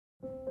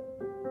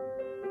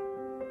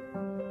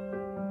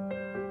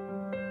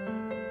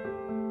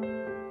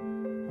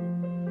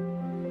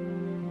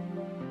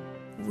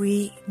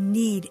we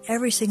need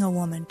every single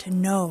woman to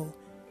know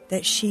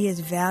that she is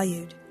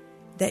valued,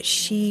 that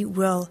she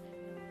will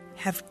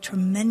have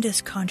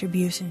tremendous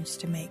contributions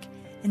to make.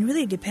 And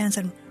really depends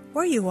on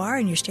where you are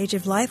in your stage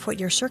of life, what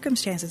your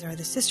circumstances are.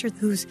 The sister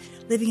who's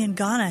living in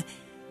Ghana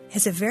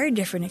has a very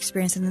different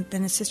experience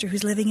than a sister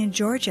who's living in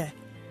Georgia.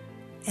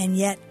 And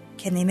yet,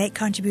 can they make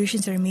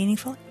contributions that are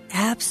meaningful?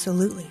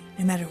 Absolutely.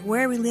 No matter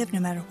where we live, no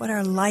matter what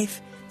our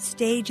life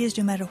stage is,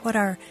 no matter what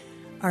our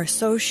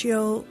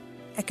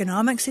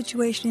socio-economic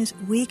situation is,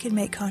 we can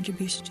make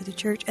contributions to the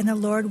church, and the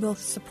Lord will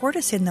support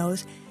us in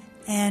those,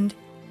 and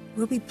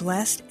we'll be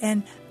blessed,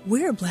 and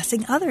we're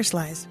blessing others'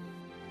 lives.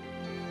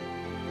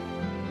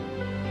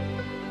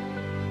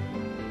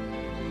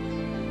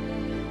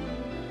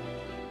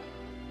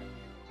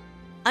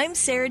 I'm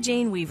Sarah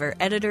Jane Weaver,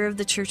 editor of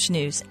the Church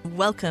News.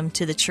 Welcome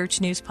to the Church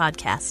News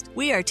Podcast.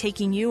 We are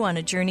taking you on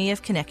a journey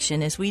of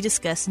connection as we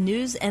discuss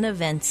news and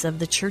events of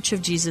the Church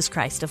of Jesus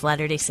Christ of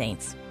Latter-day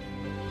Saints.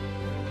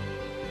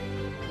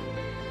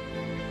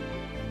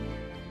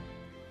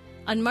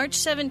 On March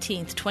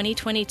 17th,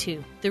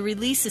 2022, the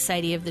Relief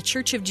Society of the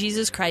Church of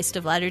Jesus Christ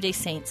of Latter-day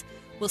Saints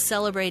will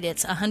celebrate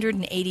its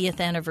 180th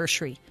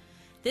anniversary.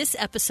 This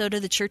episode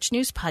of the Church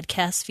News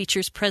Podcast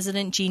features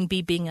President Gene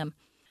B. Bingham.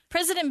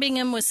 President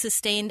Bingham was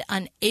sustained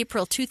on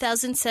April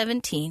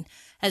 2017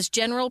 as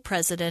General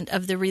President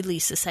of the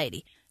Relief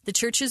Society, the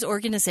church's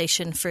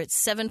organization for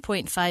its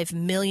 7.5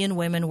 million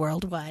women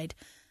worldwide.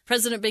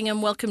 President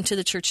Bingham, welcome to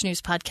the Church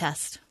News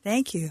Podcast.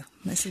 Thank you.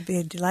 This would be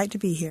a delight to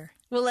be here.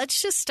 Well,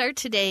 let's just start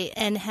today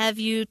and have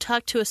you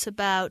talk to us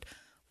about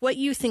what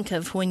you think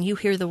of when you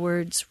hear the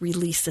words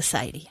Relief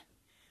Society.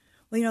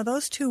 Well,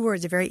 those two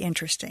words are very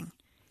interesting.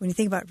 When you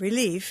think about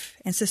relief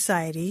and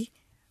society,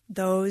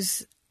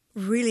 those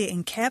really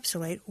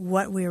encapsulate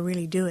what we are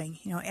really doing.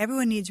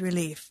 Everyone needs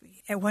relief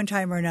at one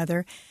time or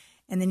another,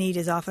 and the need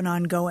is often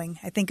ongoing.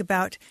 I think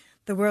about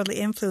the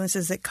worldly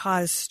influences that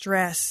cause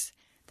stress.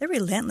 They're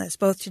relentless,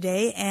 both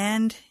today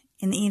and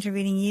in the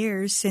intervening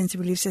years since the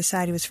Relief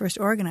Society was first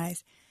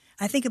organized.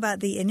 I think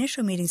about the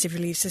initial meetings of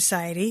Relief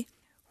Society.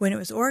 When it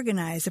was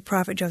organized, the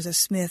prophet Joseph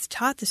Smith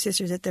taught the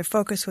sisters that their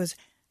focus was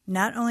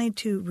not only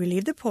to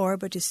relieve the poor,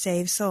 but to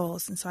save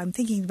souls. And so I'm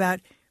thinking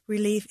about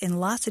relief in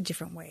lots of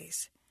different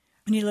ways.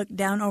 When you look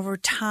down over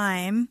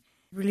time,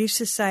 Relief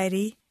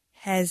Society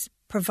has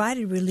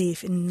provided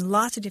relief in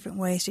lots of different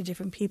ways to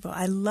different people.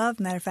 I love,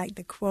 matter of fact,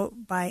 the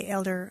quote by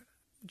Elder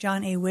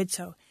John A.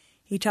 Widsoe.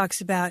 He talks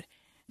about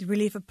the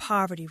relief of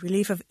poverty,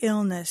 relief of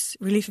illness,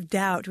 relief of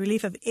doubt,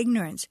 relief of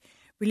ignorance,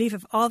 relief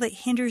of all that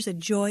hinders the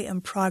joy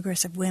and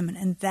progress of women.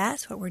 And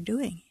that's what we're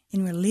doing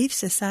in Relief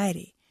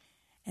Society.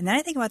 And then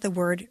I think about the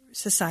word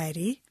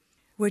society,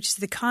 which is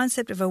the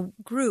concept of a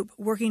group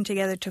working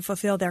together to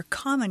fulfill their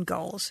common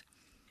goals.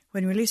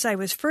 When Relief Society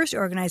was first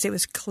organized, it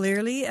was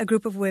clearly a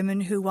group of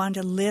women who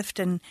wanted to lift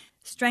and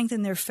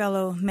strengthen their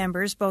fellow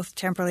members, both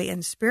temporally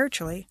and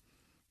spiritually.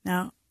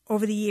 Now,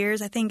 over the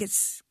years, I think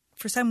it's,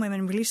 for some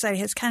women, Relief Society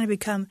has kind of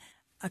become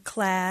a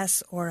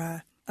class or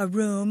a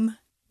room,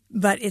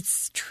 but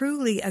it's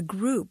truly a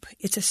group.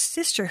 It's a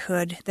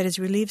sisterhood that has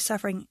relieved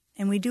suffering,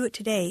 and we do it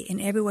today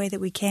in every way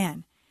that we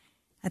can.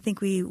 I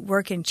think we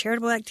work in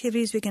charitable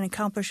activities. We can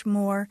accomplish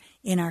more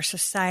in our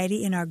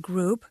society, in our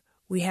group.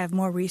 We have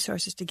more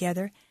resources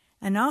together.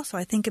 And also,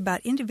 I think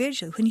about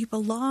individually, when you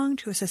belong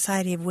to a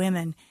society of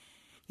women,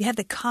 you have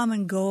the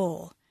common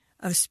goal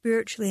of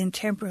spiritually and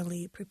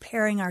temporally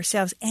preparing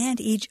ourselves and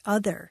each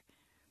other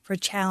for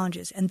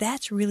challenges. And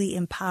that's really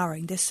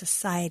empowering, this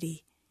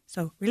society.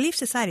 So Relief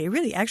Society,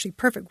 really actually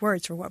perfect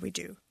words for what we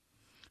do.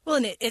 Well,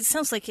 and it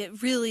sounds like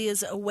it really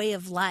is a way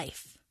of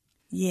life.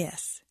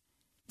 Yes.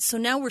 So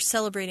now we're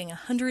celebrating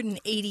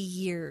 180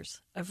 years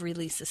of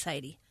Relief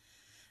Society.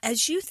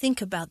 As you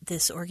think about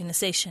this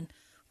organization,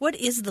 what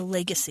is the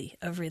legacy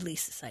of Relief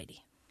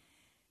Society?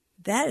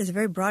 That is a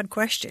very broad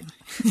question.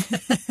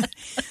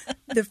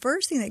 The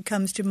first thing that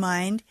comes to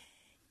mind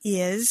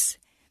is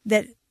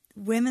that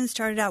women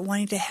started out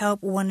wanting to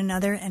help one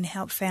another and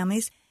help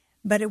families,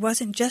 but it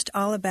wasn't just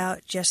all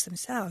about just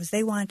themselves.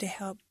 They wanted to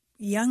help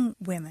young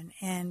women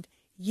and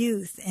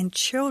youth and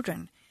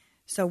children.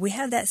 So we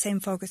have that same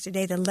focus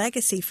today. The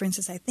legacy, for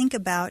instance, I think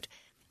about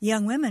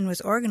young women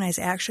was organized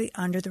actually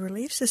under the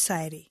Relief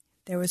Society.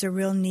 There was a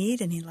real need,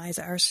 and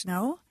Eliza R.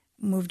 Snow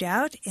moved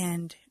out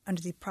and,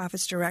 under the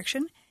prophet's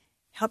direction,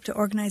 helped to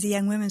organize the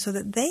young women so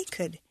that they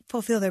could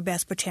fulfill their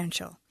best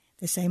potential.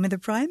 The same in the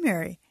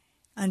primary.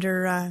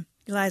 Under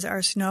Eliza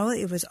R. Snow,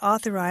 it was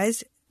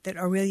authorized that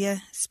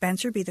Aurelia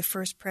Spencer be the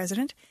first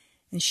president,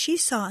 and she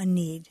saw a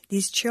need.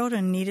 These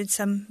children needed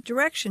some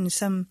direction,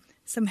 some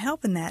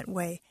help in that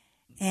way.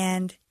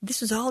 And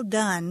this was all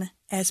done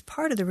as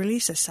part of the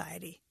Relief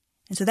Society.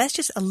 And so that's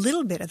just a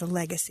little bit of the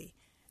legacy.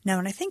 Now,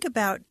 when I think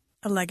about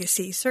a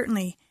legacy,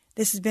 certainly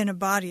this has been a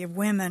body of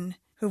women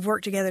who've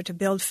worked together to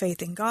build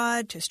faith in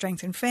God, to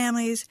strengthen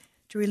families,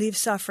 to relieve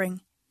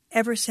suffering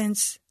ever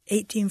since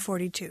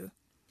 1842.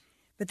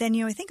 But then,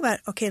 I think about,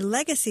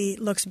 legacy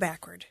looks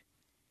backward.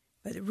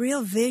 But the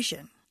real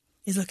vision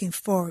is looking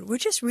forward. We're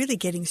just really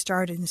getting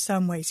started in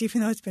some ways,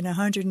 even though it's been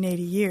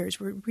 180 years.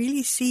 We're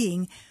really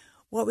seeing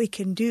what we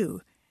can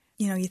do.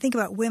 You know, you think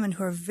about women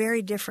who are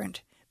very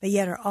different, but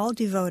yet are all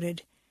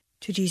devoted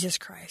to Jesus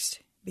Christ,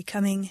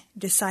 becoming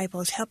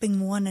disciples,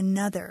 helping one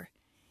another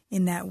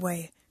in that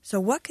way. So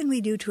what can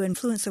we do to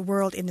influence the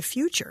world in the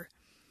future?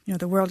 You know,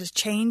 the world is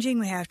changing.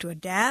 We have to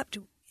adapt,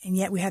 and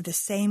yet we have the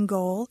same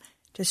goal,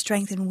 to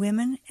strengthen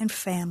women and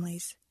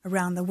families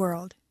around the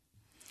world.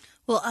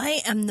 Well,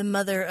 I am the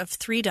mother of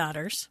 3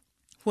 daughters.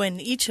 When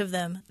each of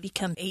them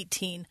become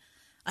 18,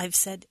 I've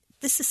said,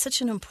 this is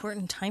such an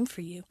important time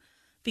for you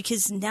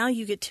because now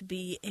you get to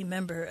be a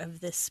member of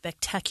this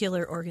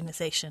spectacular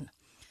organization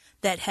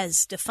that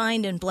has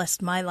defined and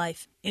blessed my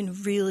life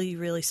in really,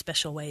 really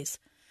special ways.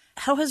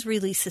 How has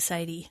Release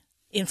Society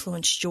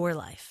influenced your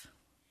life?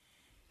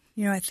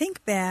 You know, I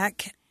think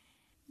back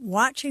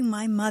watching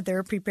my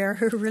mother prepare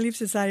her Relief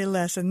Society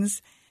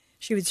lessons.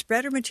 She would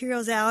spread her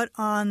materials out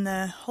on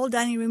the whole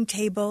dining room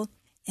table,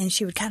 and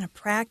she would kind of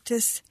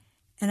practice.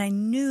 And I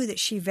knew that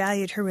she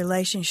valued her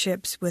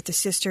relationships with the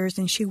sisters,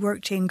 and she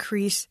worked to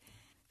increase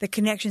the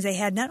connections they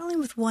had, not only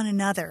with one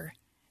another,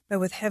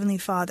 but with Heavenly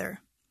Father.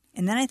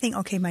 And then I think,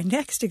 okay, my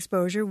next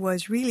exposure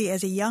was really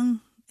as a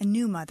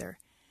new mother.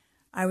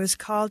 I was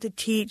called to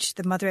teach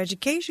the mother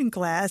education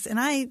class, and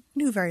I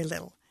knew very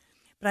little.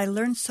 But I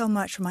learned so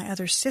much from my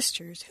other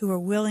sisters who were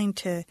willing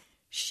to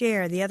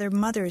share, the other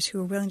mothers who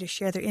were willing to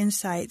share their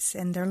insights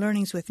and their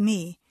learnings with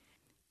me.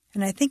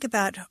 And I think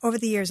about over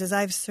the years as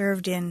I've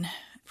served in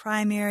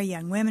primary,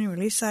 young women,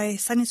 Relief Society,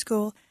 Sunday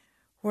school,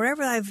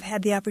 wherever I've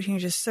had the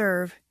opportunity to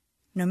serve,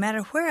 no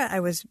matter where I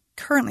was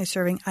currently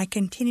serving, I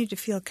continue to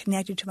feel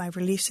connected to my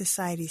Relief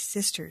Society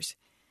sisters.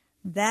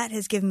 That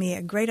has given me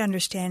a great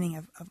understanding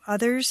of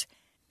others.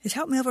 It's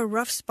helped me over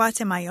rough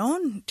spots in my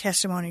own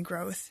testimony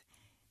growth.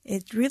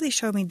 It really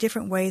showed me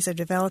different ways of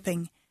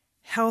developing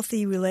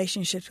healthy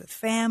relationships with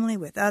family,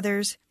 with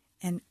others,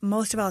 and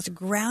most of all, it's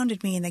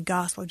grounded me in the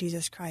gospel of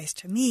Jesus Christ.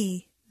 To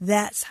me,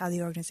 that's how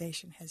the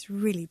organization has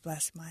really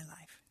blessed my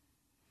life.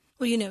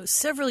 Well, you know,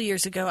 several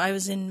years ago, I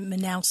was in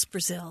Manaus,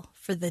 Brazil,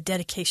 for the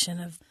dedication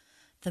of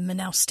the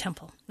Manaus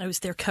Temple. I was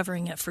there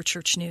covering it for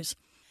Church News.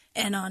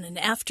 And on an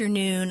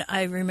afternoon,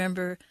 I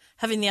remember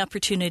having the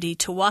opportunity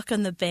to walk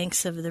on the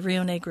banks of the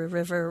Rio Negro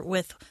River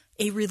with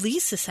a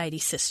Release Society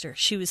sister.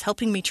 She was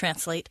helping me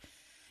translate.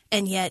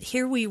 And yet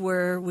here we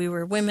were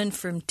women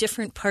from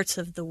different parts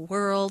of the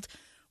world.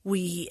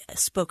 We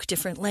spoke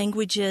different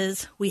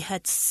languages. We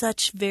had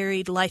such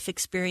varied life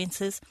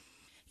experiences,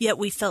 yet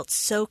we felt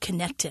so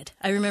connected.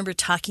 I remember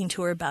talking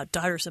to her about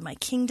Daughters of My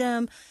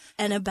Kingdom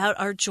and about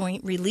our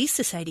joint Release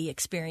Society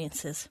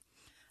experiences.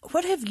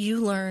 What have you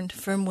learned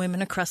from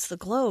women across the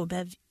globe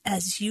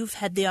as you've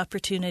had the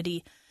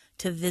opportunity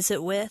to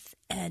visit with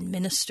and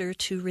minister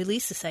to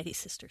Release Society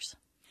sisters?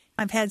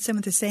 I've had some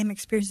of the same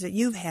experiences that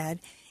you've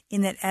had,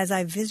 in that as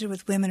I've visited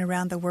with women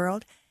around the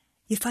world,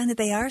 you find that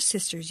they are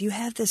sisters. You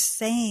have the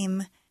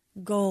same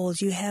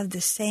goals. You have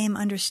the same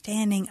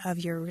understanding of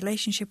your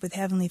relationship with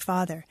Heavenly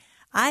Father.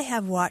 I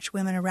have watched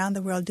women around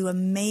the world do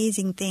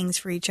amazing things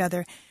for each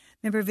other.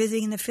 Remember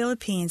visiting in the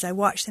Philippines, I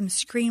watched them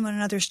screen one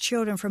another's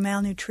children for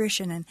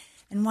malnutrition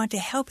and want to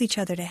help each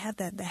other to have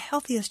the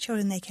healthiest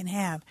children they can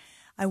have.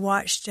 I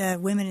watched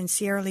women in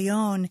Sierra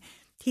Leone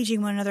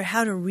teaching one another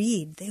how to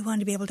read. They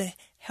wanted to be able to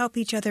help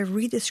each other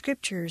read the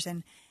scriptures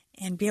and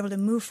be able to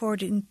move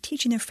forward in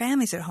teaching their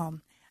families at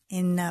home.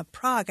 In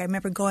Prague, I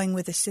remember going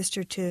with a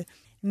sister to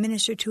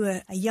minister to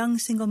a young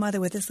single mother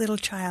with this little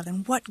child,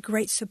 and what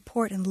great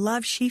support and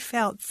love she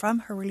felt from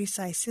her Relief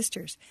Society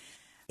sisters.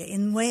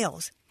 In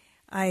Wales,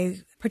 I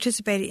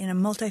participated in a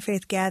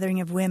multi-faith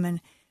gathering of women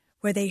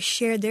where they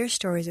shared their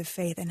stories of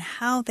faith and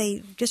how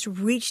they just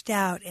reached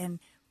out and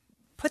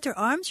put their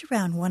arms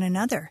around one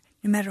another,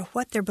 no matter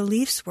what their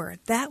beliefs were.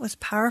 That was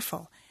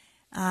powerful.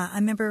 I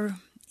remember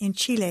in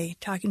Chile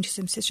talking to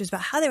some sisters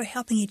about how they were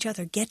helping each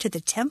other get to the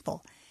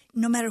temple.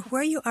 No matter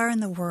where you are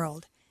in the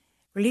world,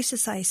 Relief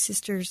Society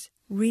sisters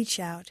reach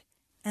out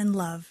and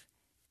love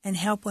and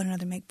help one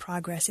another make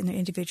progress in their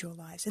individual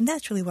lives. And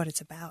that's really what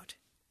it's about.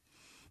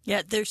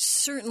 Yeah, there's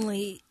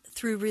certainly,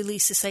 through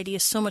Release Society,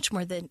 is so much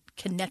more that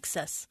connects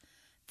us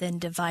than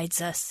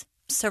divides us.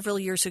 Several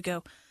years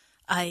ago,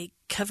 I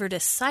covered a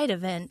side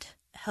event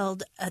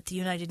held at the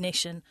United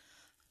Nations.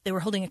 They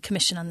were holding a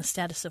commission on the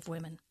status of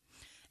women.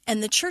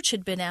 And the church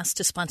had been asked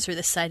to sponsor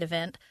this side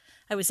event.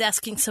 I was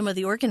asking some of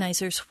the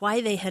organizers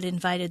why they had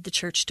invited the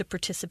church to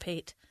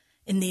participate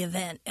in the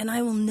event. And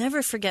I will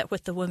never forget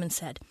what the woman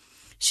said.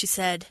 She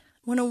said,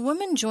 when a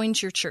woman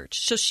joins your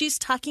church, so she's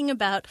talking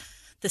about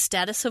the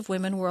status of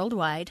women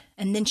worldwide,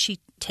 and then she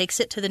takes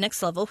it to the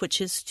next level, which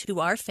is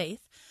to our faith.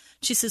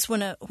 She says,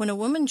 when a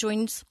woman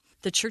joins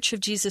the Church of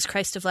Jesus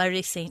Christ of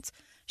Latter-day Saints,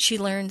 she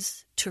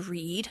learns to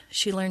read.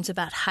 She learns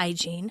about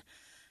hygiene.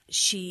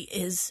 She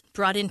is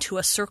brought into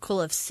a circle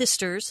of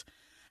sisters.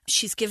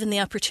 She's given the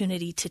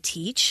opportunity to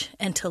teach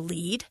and to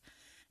lead.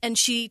 And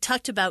she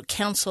talked about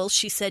counsel.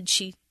 She said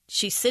she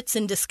sits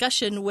in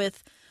discussion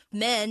with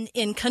men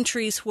in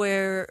countries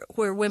where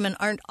women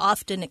aren't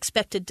often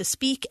expected to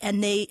speak,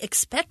 and they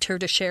expect her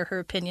to share her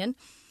opinion.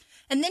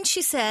 And then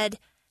she said,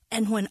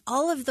 and when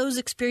all of those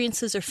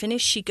experiences are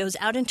finished, she goes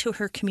out into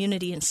her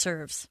community and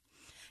serves.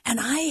 And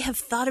I have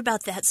thought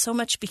about that so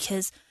much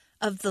because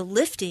of the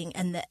lifting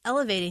and the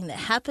elevating that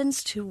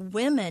happens to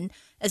women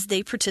as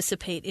they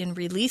participate in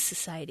Relief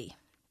Society.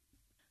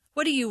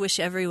 What do you wish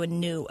everyone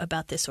knew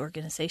about this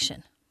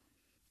organization?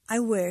 I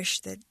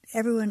wish that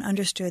everyone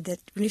understood that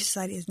Relief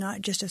Society is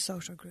not just a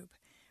social group.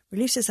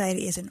 Relief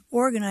Society is an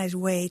organized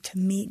way to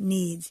meet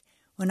needs.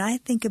 When I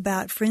think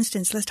about, for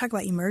instance, let's talk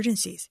about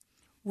emergencies.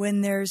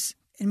 When there's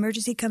an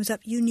emergency comes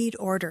up, you need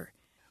order.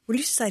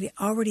 Relief Society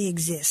already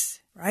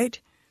exists, right?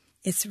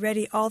 It's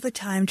ready all the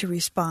time to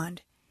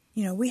respond.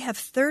 You know, we have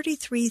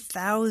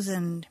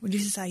 33,000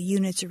 Relief Society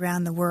units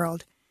around the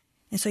world.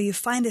 And so you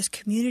find this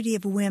community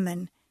of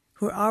women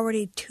who are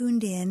already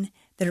tuned in,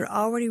 that are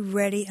already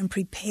ready and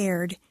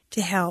prepared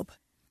to help.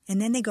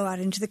 And then they go out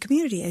into the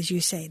community, as you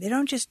say. They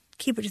don't just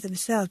keep it to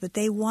themselves, but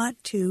they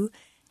want to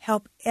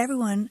help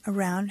everyone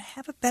around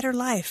have a better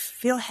life,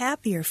 feel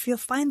happier,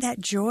 find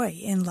that joy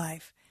in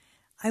life.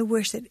 I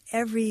wish that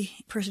every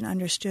person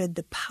understood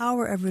the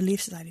power of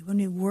Relief Society. When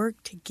we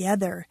work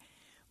together,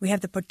 we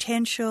have the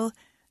potential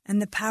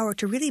and the power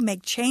to really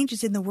make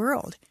changes in the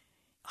world,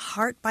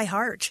 heart by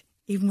heart,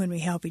 even when we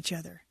help each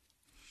other.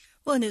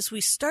 Well, and as we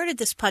started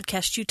this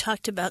podcast, you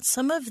talked about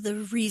some of the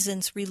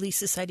reasons Relief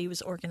Society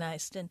was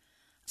organized and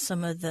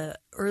some of the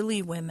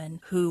early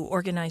women who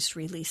organized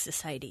Relief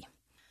Society.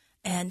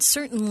 And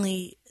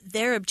certainly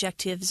their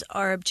objectives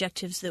are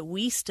objectives that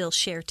we still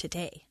share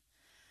today.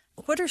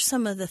 What are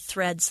some of the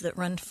threads that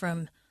run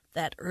from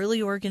that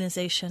early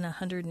organization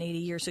 180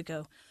 years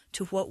ago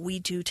to what we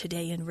do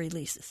today in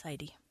Relief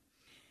Society?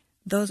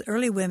 Those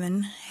early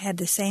women had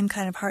the same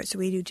kind of hearts that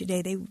we do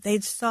today. They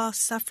saw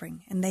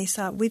suffering, and they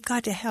saw, we've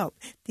got to help.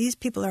 These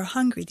people are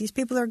hungry. These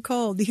people are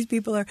cold. These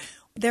people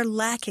they're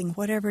lacking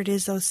whatever it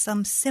is, those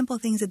some simple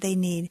things that they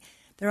need.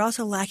 They're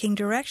also lacking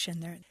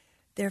direction.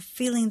 They're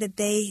feeling that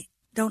they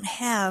don't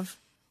have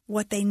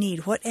what they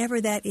need, whatever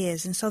that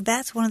is. And so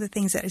that's one of the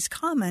things that is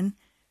common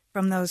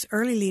from those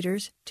early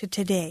leaders to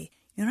today.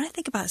 You know, when I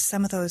think about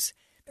some of those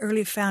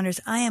early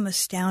founders, I am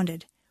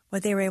astounded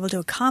what they were able to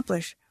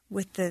accomplish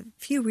with the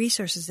few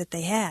resources that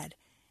they had.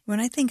 When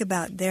I think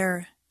about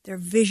their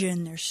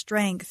vision, their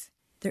strength,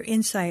 their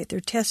insight, their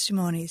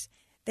testimonies,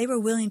 they were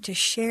willing to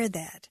share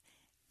that,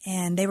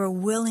 and they were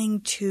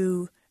willing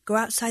to go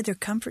outside their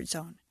comfort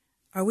zone.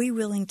 Are we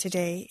willing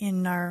today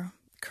in our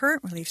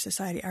current Relief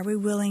Society, are we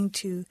willing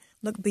to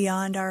look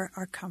beyond our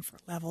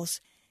comfort levels?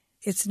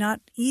 It's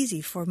not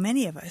easy for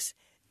many of us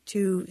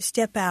to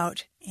step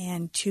out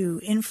and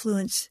to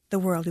influence the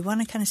world. We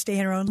want to kind of stay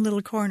in our own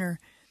little corner.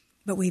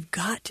 But we've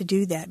got to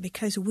do that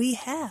because we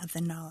have the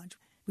knowledge.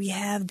 We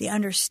have the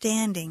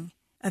understanding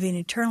of an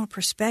eternal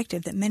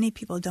perspective that many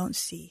people don't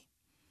see.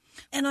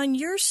 And on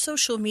your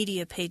social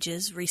media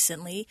pages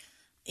recently,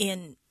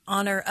 in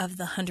honor of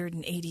the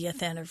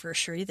 180th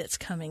anniversary that's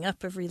coming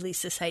up of Relief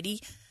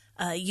Society,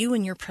 you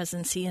and your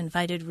presidency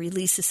invited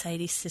Relief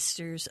Society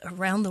sisters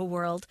around the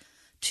world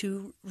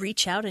to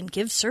reach out and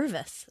give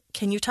service.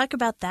 Can you talk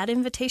about that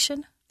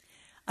invitation?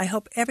 I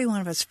hope every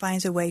one of us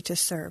finds a way to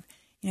serve.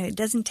 You know, it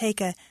doesn't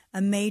take a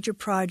major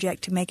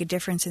project to make a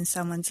difference in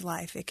someone's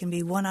life. It can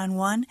be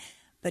one-on-one,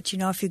 but, you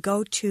know, if you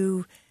go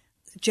to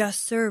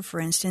Just Serve,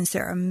 for instance,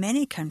 there are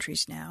many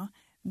countries now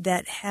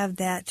that have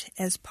that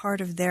as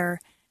part of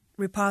their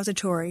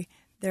repository,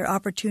 their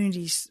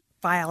opportunities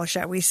file,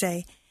 shall we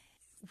say.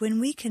 When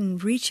we can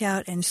reach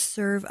out and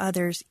serve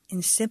others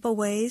in simple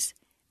ways,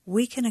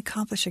 we can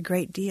accomplish a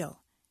great deal.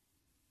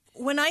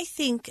 When I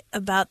think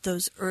about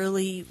those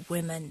early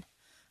women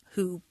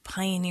who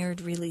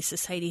pioneered Relief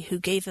Society, who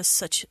gave us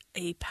such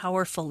a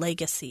powerful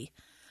legacy,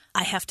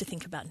 I have to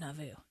think about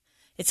Nauvoo.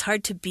 It's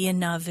hard to be in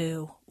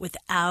Nauvoo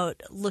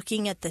without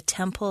looking at the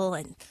temple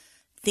and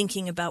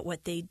thinking about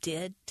what they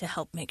did to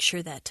help make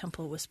sure that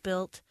temple was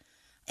built,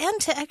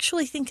 and to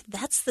actually think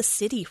that's the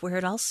city where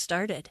it all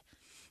started.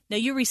 Now,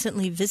 you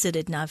recently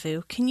visited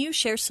Nauvoo. Can you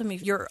share some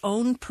of your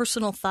own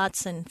personal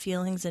thoughts and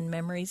feelings and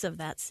memories of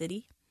that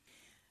city?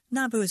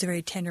 Nauvoo is a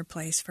very tender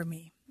place for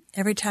me.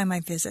 Every time I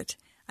visit,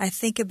 I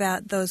think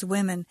about those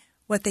women,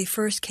 what they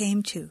first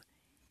came to.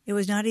 It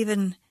was not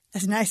even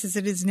as nice as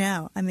it is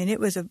now. I mean, it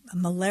was a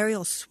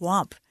malarial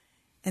swamp,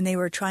 and they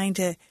were trying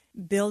to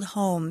build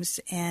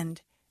homes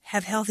and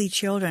have healthy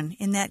children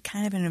in that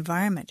kind of an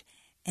environment.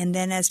 And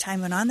then as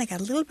time went on, they got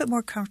a little bit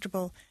more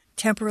comfortable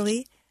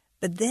temporarily,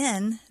 but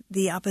then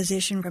the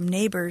opposition from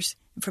neighbors,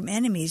 from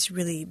enemies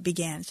really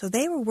began. So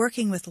they were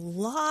working with a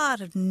lot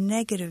of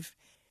negative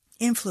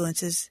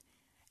influences,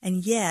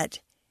 and yet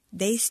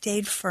they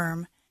stayed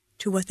firm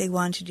to what they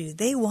wanted to do.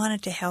 They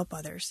wanted to help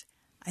others.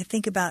 I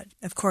think about,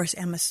 of course,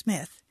 Emma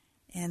Smith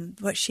and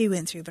what she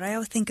went through, but I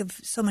always think of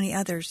so many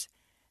others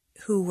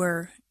who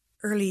were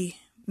early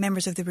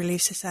members of the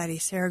Relief Society,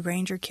 Sarah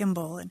Granger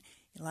Kimball and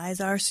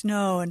Eliza R.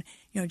 Snow, and,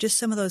 you know, just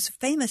some of those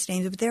famous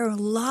names. But there are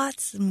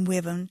lots of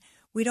women.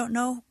 We don't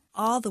know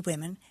all the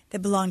women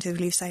that belonged to the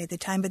Relief Society at the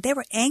time, but they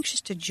were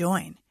anxious to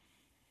join,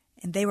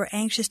 and they were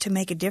anxious to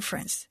make a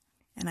difference.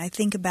 And I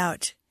think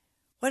about,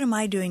 what am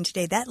I doing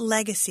today? That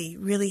legacy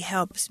really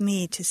helps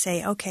me to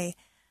say, okay,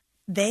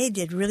 they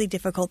did really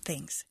difficult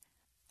things.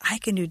 I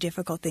can do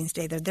difficult things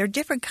today. There are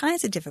different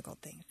kinds of difficult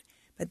things.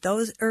 But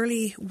those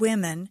early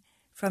women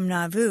from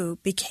Nauvoo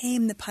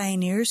became the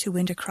pioneers who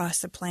went across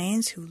the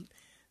plains, who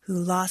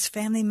lost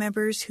family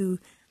members, who,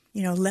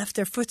 left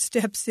their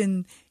footsteps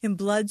in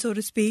blood, so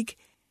to speak.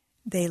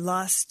 They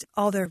lost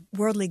all their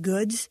worldly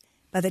goods.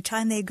 By the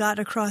time they got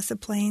across the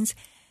plains,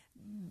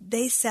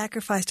 they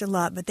sacrificed a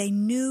lot, but they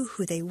knew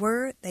who they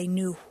were. They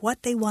knew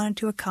what they wanted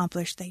to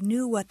accomplish. They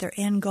knew what their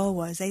end goal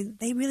was.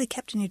 They really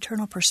kept an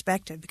eternal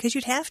perspective, because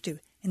you'd have to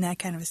in that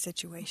kind of a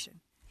situation.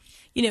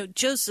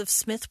 Joseph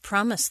Smith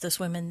promised those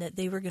women that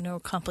they were going to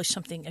accomplish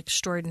something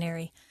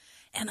extraordinary.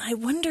 And I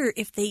wonder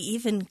if they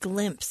even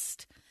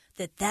glimpsed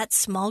that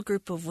small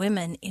group of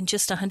women in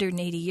just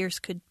 180 years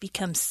could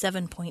become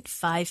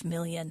 7.5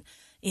 million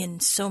in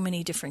so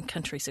many different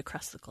countries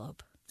across the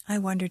globe. I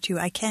wonder, too.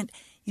 I can't,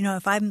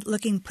 if I'm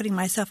putting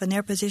myself in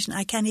their position,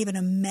 I can't even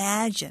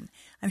imagine.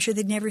 I'm sure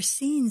they'd never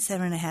seen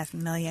 7.5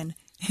 million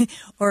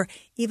or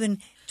even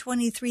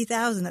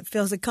 23,000 that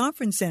fills a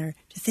conference center.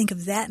 To think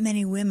of that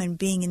many women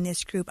being in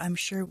this group, I'm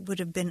sure would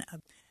have been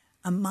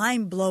a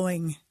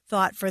mind-blowing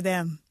thought for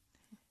them.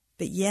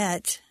 But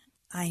yet,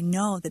 I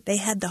know that they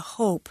had the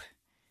hope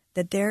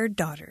that their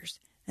daughters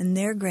and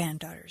their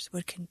granddaughters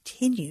would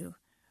continue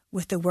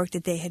with the work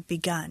that they had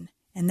begun.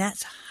 And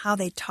that's how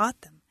they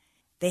taught them.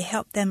 They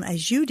helped them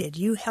as you did.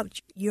 You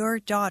helped your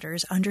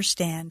daughters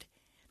understand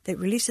that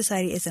Relief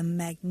Society is a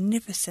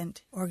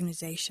magnificent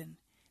organization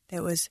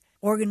that was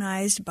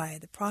organized by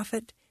the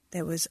prophet,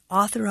 that was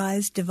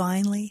authorized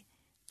divinely,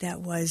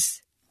 that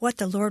was what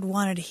the Lord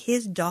wanted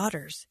his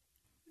daughters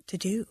to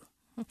do.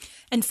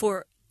 And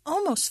for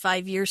almost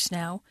 5 years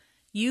now,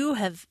 you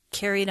have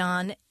carried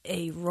on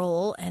a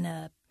role and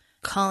a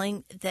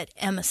calling that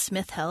Emma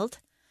Smith held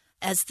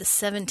as the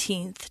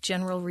 17th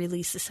General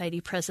Relief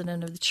Society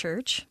President of the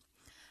Church.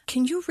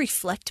 Can you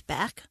reflect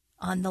back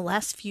on the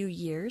last few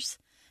years?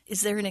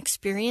 Is there an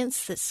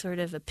experience that sort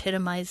of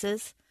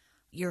epitomizes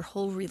your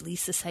whole Relief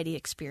Society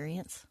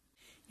experience?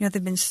 There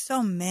have been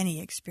so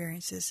many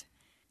experiences.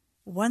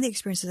 One of the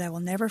experiences I will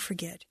never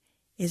forget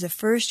is the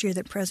first year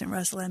that President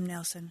Russell M.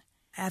 Nelson,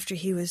 after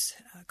he was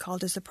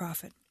called as the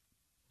prophet,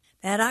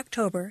 that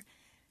October,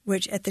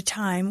 which at the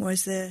time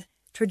was the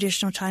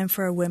traditional time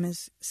for a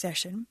women's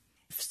session,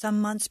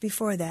 some months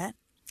before that,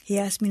 he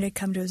asked me to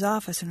come to his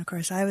office, and of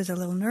course I was a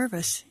little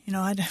nervous.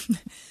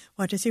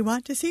 What does he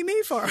want to see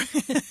me for?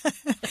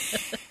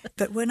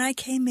 But when I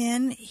came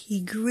in,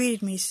 he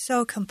greeted me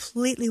so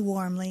completely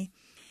warmly.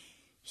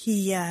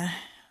 He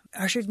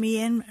ushered me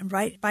in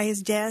right by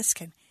his desk,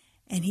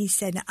 and he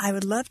said, I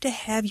would love to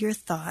have your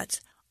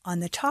thoughts on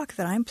the talk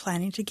that I'm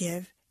planning to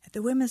give at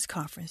the women's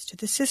conference to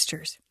the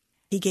sisters.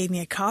 He gave me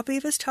a copy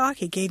of his talk,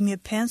 he gave me a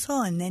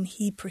pencil, and then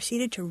he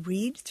proceeded to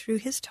read through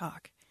his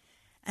talk.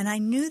 And I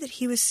knew that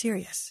he was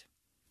serious,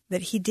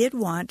 that he did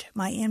want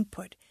my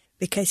input,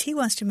 because he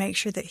wants to make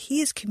sure that he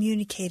is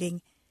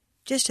communicating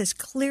just as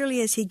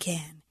clearly as he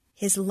can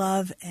his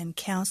love and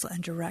counsel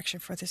and direction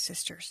for the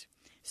sisters.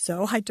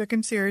 So I took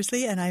him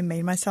seriously, and I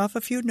made myself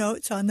a few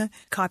notes on the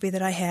copy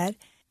that I had,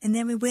 and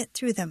then we went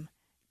through them,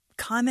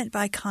 comment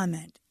by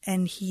comment,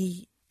 and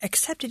he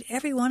accepted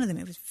every one of them.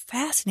 It was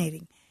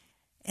fascinating.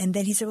 And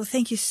then he said, well,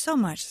 thank you so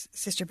much,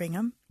 Sister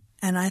Bingham.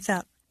 And I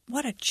thought,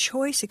 what a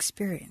choice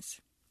experience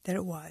that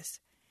it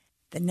was.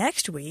 The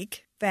next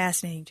week,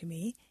 fascinating to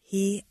me,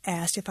 he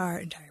asked if our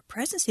entire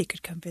presidency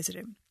could come visit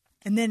him.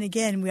 And then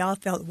again, we all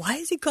felt, why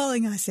is he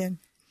calling us in?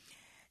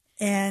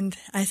 And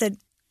I said,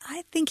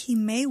 I think he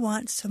may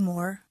want some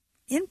more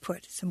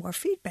input, some more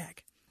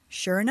feedback.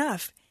 Sure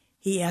enough,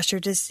 he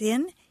ushered us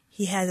in.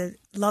 He had a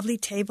lovely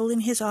table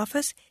in his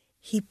office.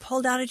 He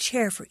pulled out a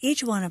chair for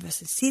each one of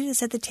us and seated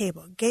us at the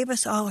table, gave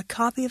us all a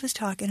copy of his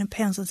talk and a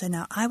pencil, and said,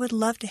 now, I would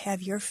love to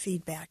have your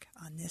feedback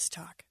on this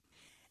talk.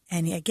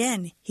 And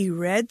again, he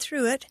read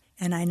through it,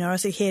 and I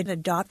noticed that he had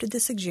adopted the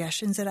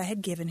suggestions that I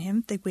had given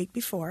him the week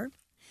before.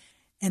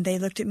 And they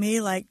looked at me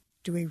like,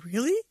 do we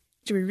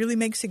really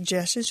make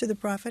suggestions to the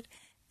prophet?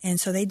 And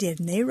so they did,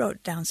 and they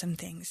wrote down some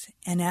things.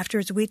 And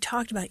afterwards, we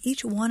talked about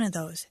each one of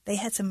those. They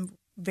had some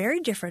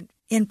very different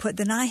input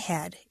than I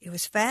had. It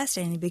was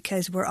fascinating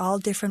because we're all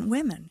different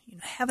women.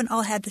 Haven't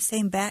all had the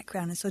same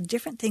background, and so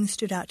different things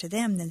stood out to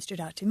them than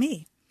stood out to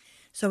me.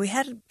 So we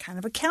had kind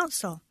of a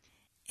council.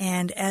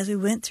 And as we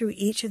went through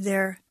each of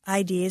their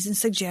ideas and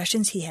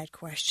suggestions, he had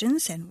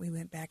questions, and we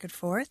went back and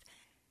forth.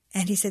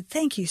 And he said,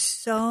 thank you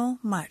so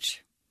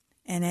much.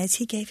 And as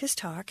he gave his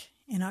talk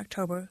in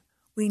October,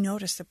 we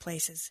noticed the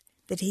places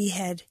that he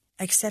had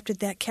accepted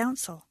that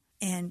counsel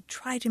and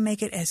tried to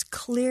make it as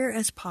clear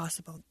as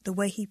possible. The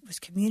way he was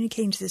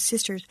communicating to the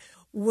sisters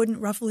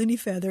wouldn't ruffle any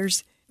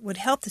feathers, would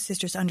help the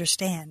sisters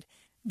understand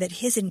that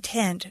his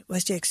intent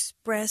was to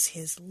express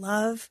his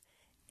love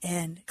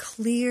and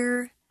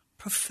clear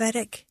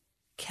prophetic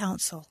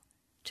counsel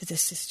to the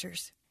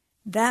sisters.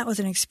 That was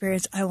an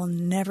experience I will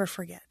never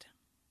forget.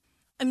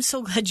 I'm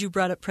so glad you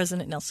brought up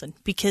President Nelson,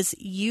 because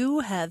you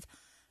have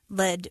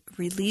led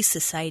Relief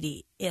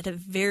Society at a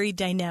very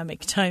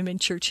dynamic time in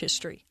church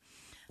history.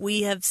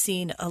 We have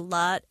seen a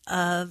lot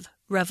of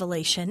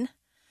revelation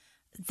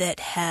that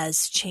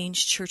has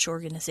changed church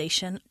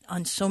organization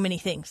on so many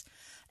things.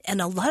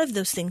 And a lot of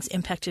those things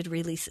impacted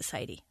Relief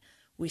Society.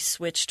 We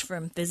switched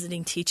from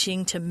visiting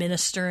teaching to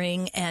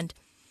ministering, and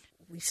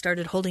we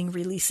started holding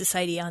Relief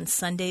Society on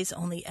Sundays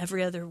only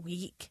every other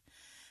week.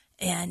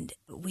 And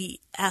we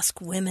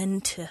ask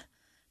women to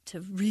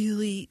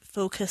really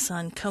focus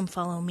on Come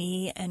Follow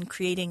Me and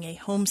creating a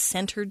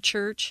home-centered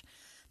church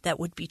that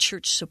would be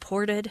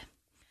church-supported.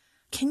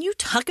 Can you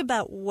talk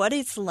about what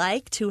it's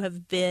like to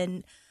have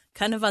been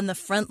kind of on the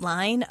front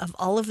line of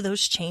all of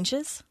those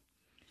changes?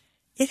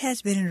 It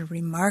has been a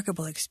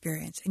remarkable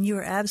experience, and you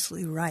are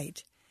absolutely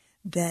right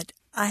that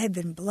I have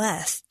been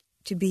blessed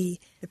to be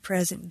the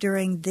president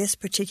during this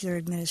particular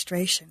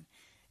administration.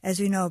 As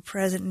we know,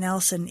 President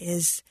Nelson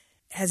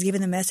has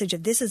given the message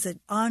of this is an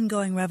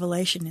ongoing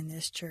revelation in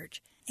this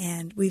church.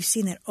 And we've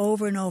seen it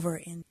over and over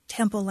in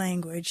temple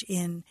language,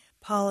 in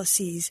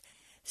policies,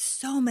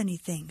 so many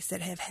things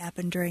that have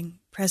happened during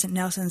President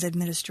Nelson's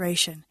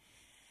administration.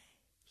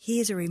 He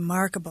is a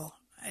remarkable,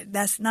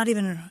 that's not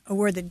even a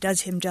word that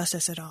does him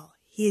justice at all.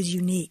 He is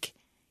unique.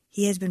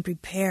 He has been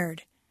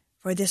prepared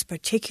for this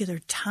particular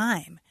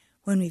time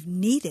when we've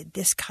needed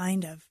this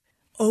kind of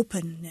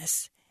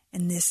openness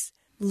and this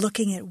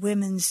looking at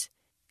women's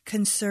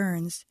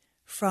concerns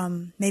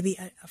from maybe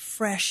a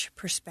fresh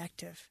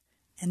perspective.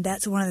 And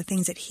that's one of the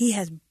things that he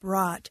has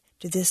brought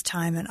to this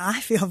time. And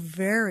I feel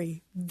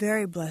very,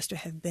 very blessed to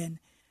have been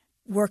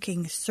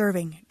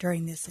serving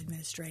during this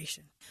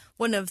administration.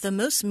 One of the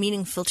most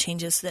meaningful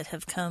changes that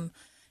have come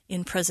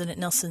in President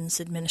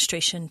Nelson's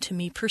administration to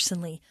me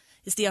personally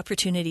is the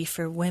opportunity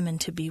for women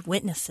to be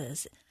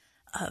witnesses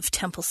of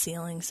temple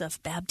sealings,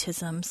 of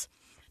baptisms.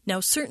 Now,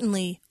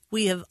 certainly,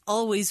 we have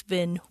always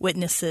been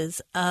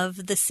witnesses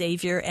of the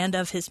Savior and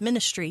of his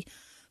ministry,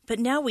 but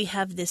now we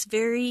have this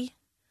very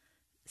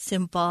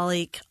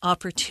symbolic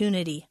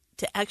opportunity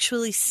to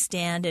actually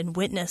stand and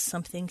witness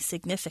something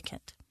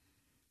significant.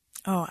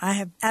 Oh, I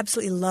have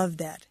absolutely loved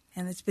that,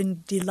 and it's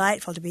been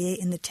delightful to be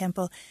in the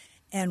temple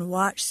and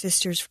watch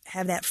sisters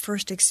have that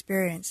first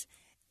experience.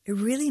 It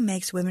really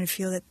makes women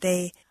feel that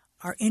they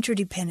are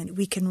interdependent.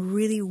 We can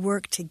really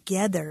work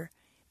together,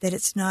 that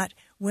it's not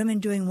women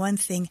doing one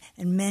thing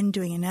and men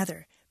doing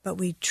another, but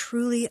we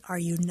truly are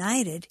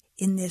united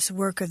in this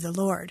work of the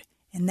Lord.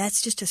 And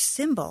that's just a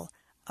symbol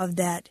of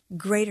that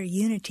greater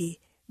unity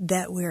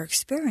that we're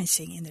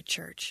experiencing in the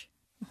church.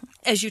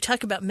 As you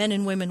talk about men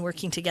and women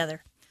working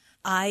together,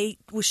 I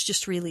was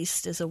just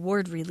released as a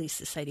Ward Relief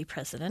Society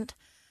president.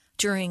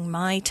 During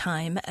my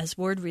time as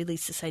Ward Relief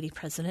Society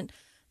president,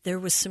 there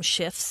was some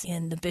shifts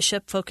in the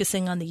bishop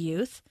focusing on the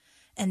youth,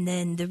 and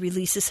then the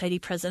Relief Society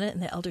president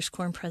and the Elders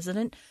Quorum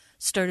president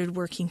started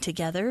working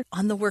together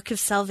on the work of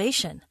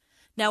salvation.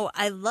 Now,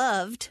 I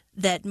loved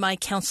that my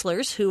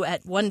counselors, who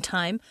at one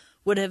time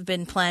would have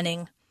been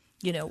planning,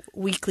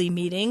 weekly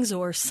meetings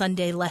or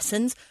Sunday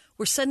lessons,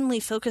 were suddenly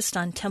focused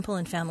on temple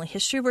and family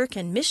history work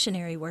and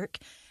missionary work,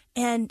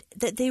 and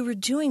that they were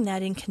doing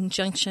that in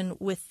conjunction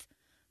with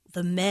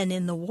the men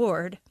in the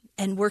ward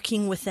and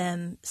working with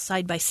them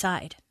side by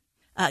side.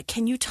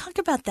 Can you talk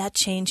about that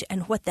change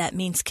and what that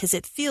means? Because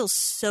it feels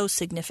so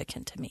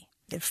significant to me.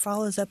 It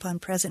follows up on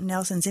President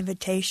Nelson's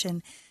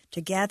invitation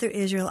to gather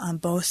Israel on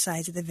both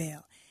sides of the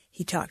veil.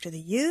 He talked to the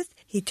youth,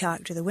 he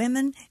talked to the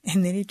women,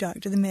 and then he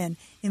talked to the men,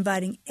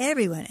 inviting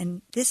everyone.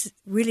 And this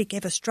really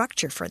gave a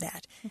structure for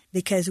that,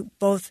 because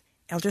both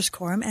Elders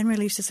Quorum and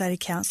Relief Society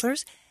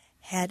counselors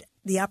had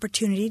the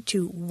opportunity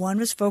to, one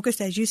was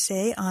focused, as you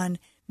say, on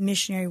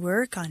missionary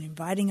work, on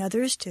inviting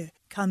others to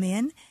come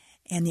in,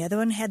 and the other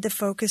one had the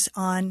focus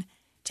on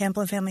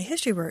temple and family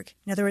history work.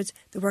 In other words,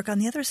 the work on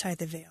the other side of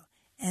the veil.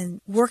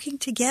 And working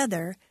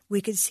together,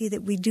 we could see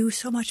that we do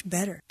so much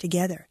better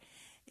together.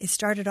 It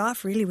started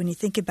off really, when you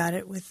think about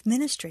it, with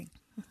ministering.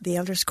 The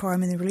Elders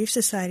Quorum and the Relief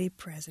Society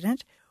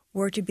president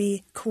were to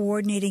be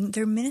coordinating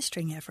their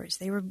ministering efforts.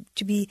 They were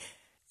to be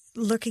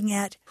looking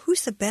at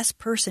who's the best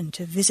person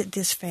to visit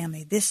this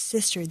family, this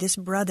sister, this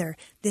brother,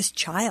 this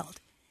child.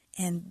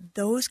 And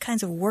those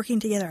kinds of working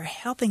together are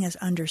helping us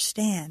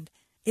understand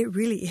it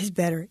really is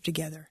better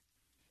together.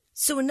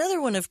 So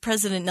another one of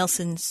President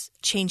Nelson's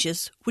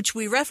changes, which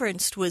we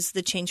referenced, was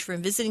the change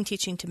from visiting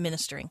teaching to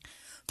ministering.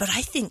 But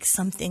I think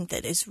something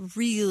that is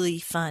really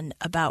fun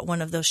about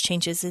one of those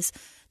changes is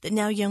that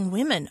now young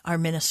women are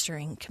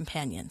ministering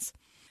companions.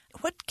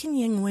 What can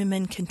young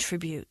women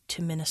contribute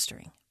to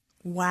ministering?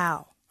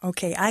 Wow.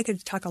 Okay, I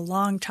could talk a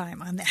long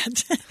time on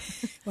that.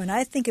 When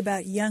I think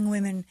about young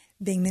women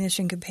being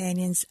ministering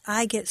companions,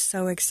 I get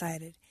so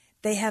excited.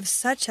 They have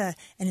such an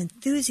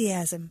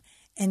enthusiasm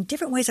and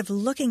different ways of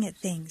looking at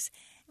things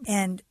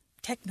and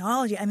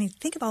technology. I mean,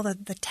 think of all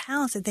the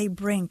talents that they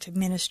bring to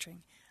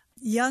ministering.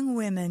 Young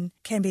women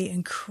can be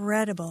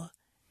incredible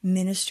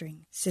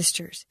ministering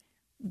sisters.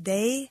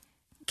 They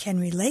can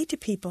relate to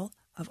people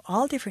of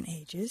all different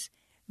ages.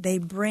 They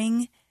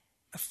bring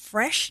a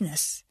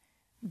freshness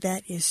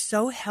that is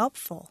so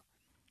helpful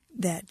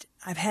that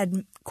I've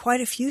had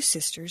quite a few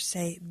sisters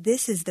say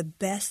this is the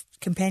best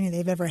companion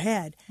they've ever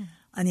had.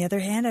 On the other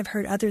hand, I've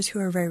heard others who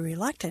are very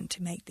reluctant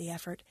to make the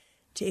effort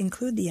to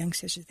include the young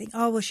sisters. Think,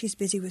 oh, well, she's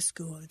busy with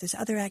school, or there's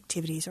other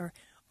activities,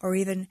 or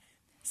even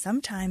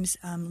sometimes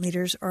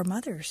leaders or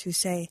mothers who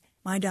say,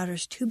 my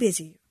daughter's too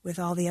busy with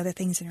all the other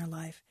things in her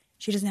life.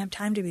 She doesn't have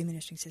time to be a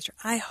ministering sister.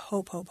 I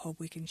hope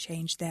we can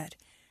change that,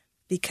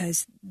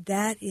 because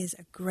that is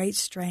a great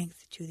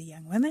strength to the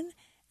young women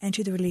and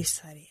to the Relief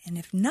Society. And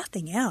if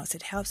nothing else,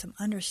 it helps them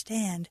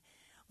understand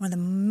one of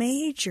the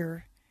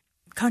major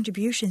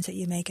contributions that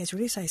you make as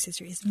Relief Society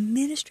sister is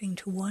ministering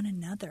to one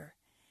another.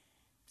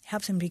 It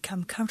helps them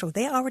become comfortable.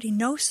 They already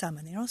know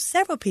someone. They know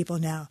several people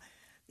now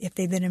if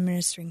they've been a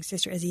ministering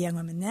sister as a young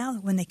woman. Now,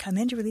 when they come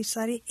into Relief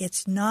Society,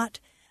 it's not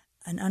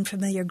an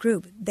unfamiliar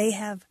group. They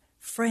have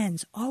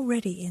friends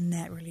already in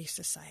that Relief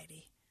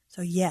Society.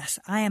 So yes,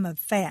 I am a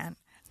fan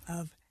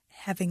of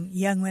having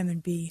young women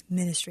be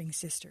ministering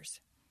sisters.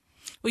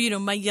 Well,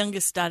 my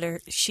youngest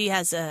daughter, she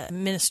has a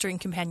ministering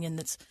companion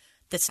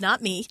that's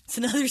not me. It's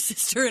another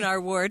sister in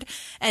our ward,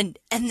 and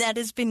that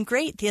has been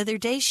great. The other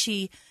day,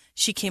 she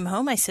came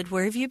home. I said,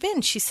 "Where have you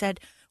been?" She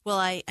said, "Well,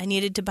 I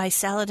needed to buy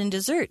salad and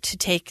dessert to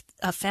take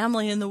a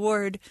family in the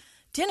ward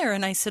dinner."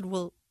 And I said,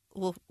 Well,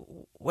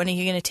 when are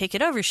you going to take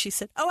it over? She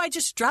said, "Oh, I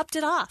just dropped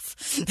it off."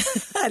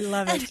 I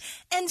love it.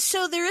 And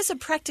so there is a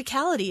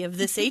practicality of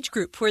this age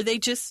group where they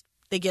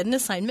get an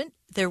assignment.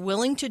 They're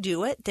willing to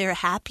do it. They're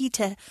happy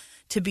to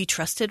be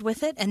trusted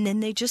with it. And then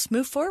they just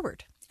move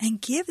forward. And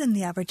give them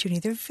the opportunity.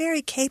 They're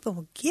very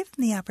capable. Give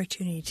them the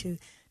opportunity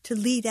to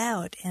lead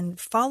out and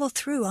follow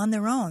through on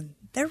their own.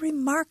 They're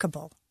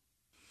remarkable.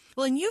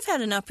 Well, and you've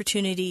had an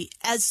opportunity,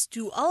 as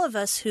do all of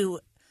us who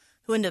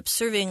end up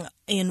serving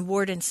in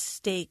ward and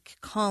stake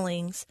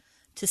callings,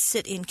 to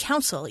sit in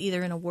council,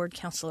 either in a ward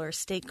council or a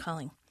stake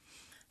calling.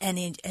 And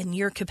in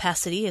your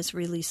capacity as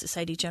Relief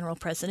Society General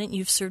President,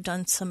 you've served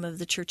on some of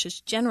the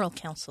church's general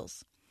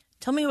councils.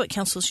 Tell me what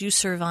councils you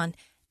serve on,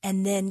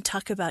 and then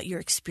talk about your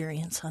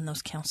experience on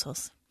those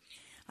councils.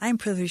 I'm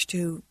privileged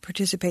to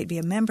participate, be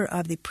a member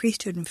of the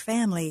Priesthood and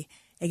Family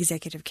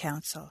Executive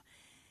Council.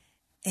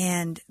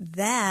 And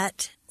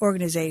that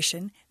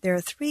organization, there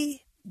are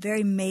three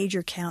very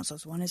major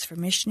councils. One is for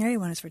missionary,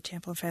 one is for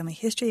Temple and Family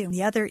History, and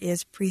the other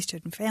is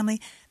Priesthood and Family.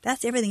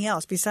 That's everything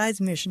else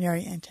besides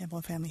missionary and Temple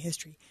and Family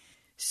History.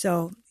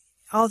 So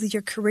all of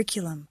your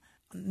curriculum,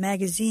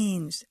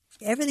 magazines,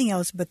 everything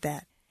else but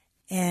that.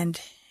 And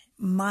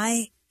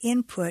my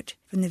input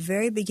from the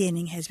very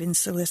beginning has been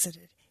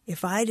solicited.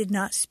 If I did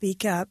not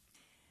speak up,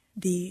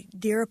 the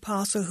dear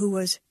apostle who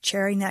was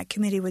chairing that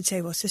committee would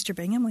say, "Well, Sister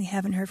Bingham, we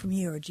haven't heard from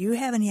you," or "Do you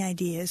have any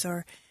ideas?"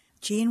 or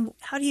 "Jean,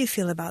 how do you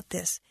feel about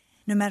this?"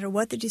 No matter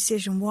what the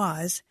decision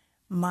was,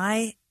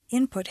 my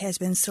input has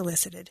been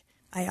solicited.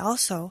 I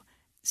also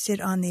sit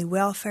on the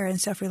Welfare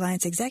and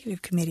Self-Reliance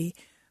Executive Committee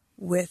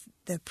with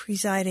the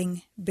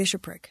presiding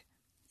bishopric,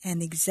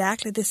 and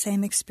exactly the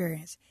same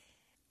experience.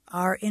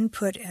 Our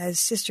input as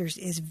sisters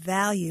is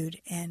valued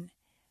and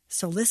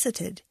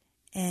solicited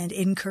and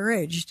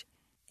encouraged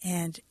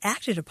and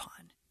acted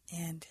upon.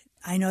 And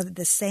I know that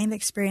the same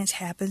experience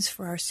happens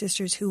for our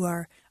sisters who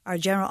are our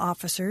general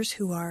officers,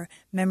 who are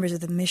members of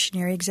the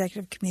Missionary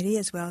Executive Committee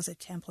as well as the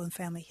Temple and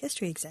Family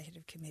History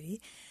Executive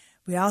Committee.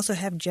 We also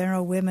have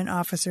general women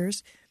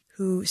officers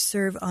who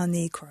serve on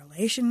the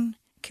correlation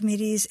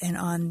committees and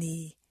on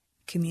the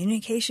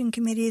communication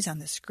committees, on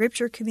the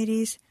scripture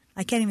committees.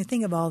 I can't even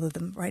think of all of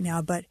them right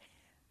now, but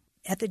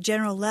at the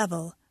general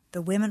level,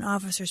 the women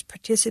officers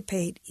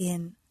participate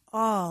in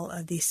all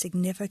of these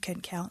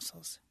significant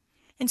councils.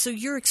 And so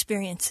your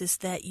experience is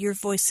that your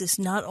voice is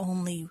not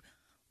only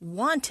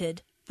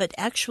wanted, but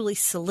actually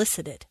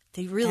solicited.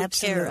 They really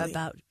care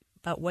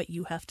about what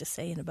you have to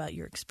say and about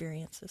your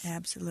experiences.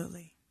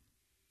 Absolutely.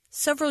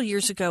 Several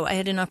years ago, I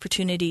had an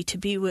opportunity to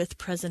be with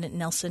President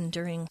Nelson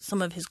during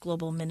some of his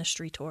global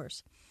ministry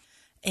tours.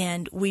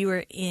 And we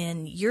were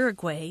in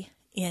Uruguay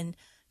in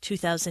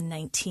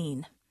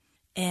 2019.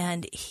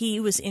 And he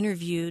was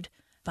interviewed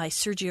by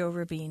Sergio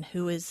Rabin,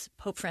 who is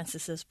Pope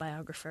Francis's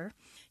biographer.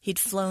 He'd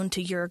flown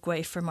to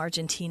Uruguay from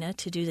Argentina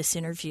to do this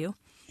interview.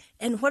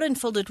 And what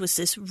unfolded was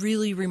this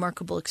really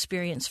remarkable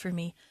experience for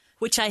me,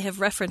 which I have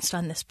referenced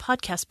on this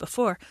podcast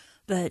before.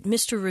 But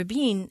Mr.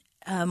 Rabin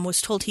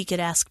was told he could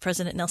ask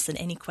President Nelson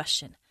any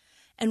question.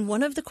 And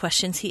one of the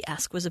questions he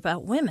asked was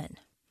about women.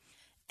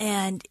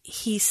 And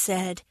he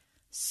said,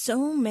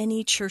 so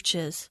many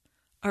churches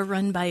are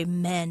run by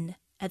men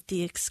at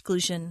the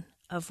exclusion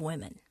of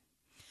women.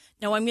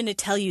 Now, I'm going to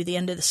tell you the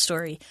end of the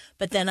story,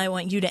 but then I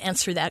want you to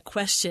answer that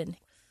question.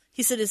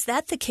 He said, is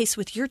that the case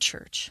with your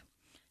church?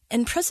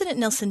 And President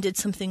Nelson did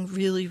something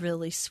really,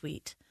 really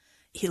sweet.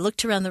 He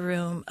looked around the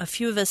room. A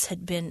few of us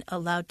had been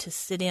allowed to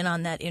sit in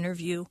on that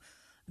interview.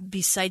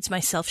 Besides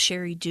myself,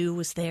 Sherry Dew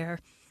was there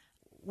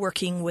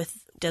working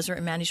with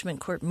Deseret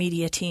Management Corp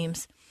media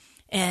teams.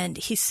 And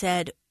he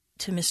said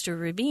to Mr.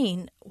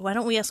 Rabin, why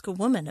don't we ask a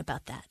woman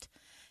about that?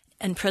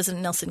 And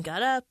President Nelson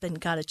got up and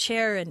got a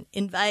chair and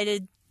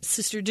invited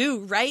Sister Du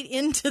right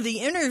into the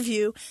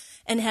interview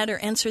and had her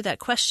answer that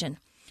question.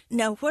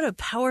 Now, what a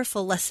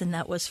powerful lesson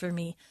that was for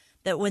me,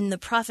 that when the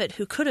prophet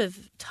who could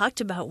have talked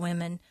about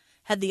women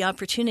had the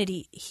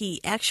opportunity, he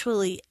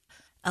actually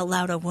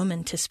allowed a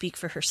woman to speak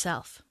for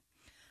herself.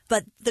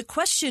 But the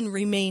question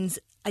remains,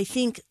 I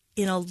think,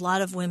 in a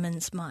lot of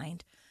women's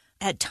mind.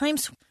 At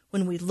times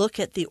when we look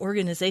at the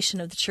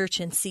organization of the church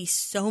and see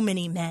so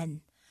many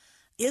men,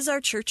 is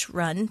our church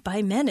run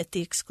by men at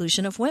the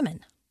exclusion of women?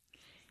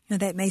 You know,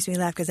 that makes me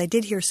laugh because I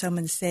did hear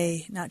someone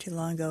say not too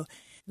long ago,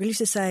 Relief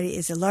Society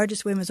is the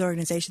largest women's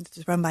organization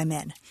that's run by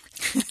men.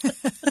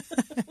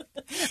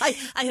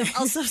 I have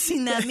also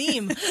seen that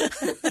meme.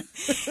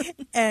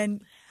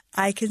 And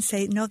I can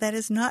say, no, that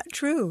is not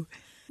true.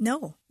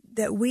 No,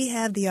 that we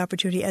have the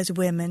opportunity as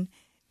women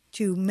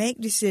to make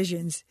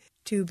decisions,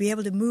 to be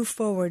able to move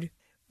forward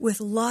with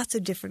lots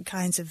of different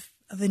kinds of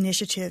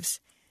initiatives.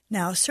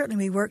 Now,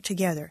 certainly we work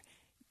together.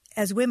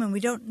 As women, we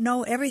don't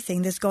know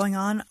everything that's going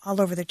on all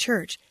over the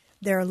church.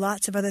 There are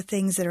lots of other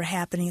things that are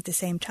happening at the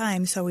same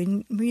time, so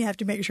we have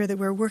to make sure that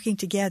we're working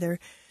together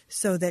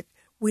so that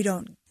we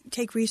don't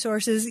take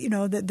resources,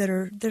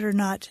 that are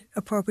not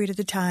appropriate at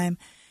the time,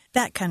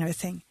 that kind of a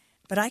thing.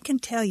 But I can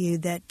tell you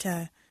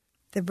that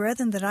the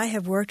brethren that I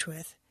have worked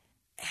with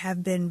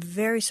have been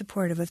very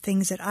supportive of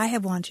things that I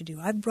have wanted to do.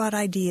 I've brought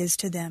ideas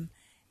to them,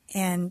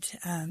 and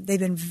they've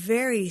been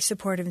very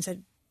supportive and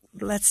said,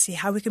 let's see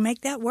how we can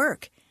make that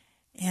work,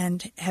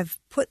 and have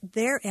put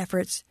their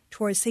efforts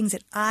towards things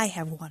that I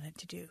have wanted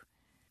to do.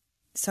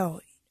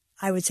 So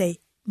I would say,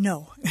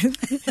 no.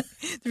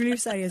 The Relief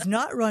Society is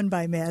not run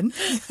by men.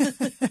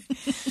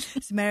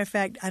 As a matter of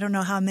fact, I don't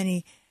know how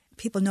many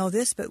people know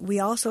this, but we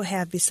also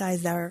have,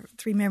 besides our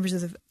 3 members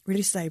of the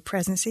Relief Society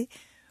presidency,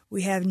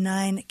 we have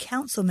 9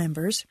 council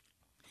members,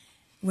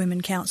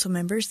 women council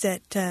members,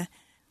 that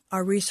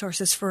are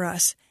resources for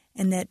us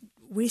and that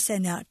we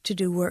send out to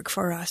do work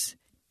for us.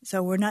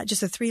 So we're not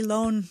just the 3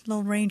 lone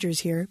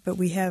rangers here, but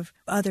we have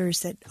others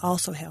that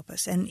also help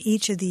us. And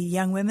each of the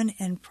young women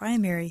and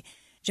primary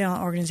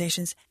general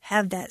organizations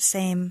have that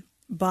same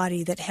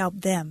body that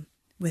help them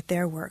with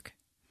their work.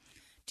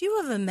 Do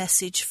you have a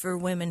message for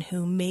women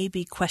who may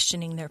be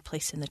questioning their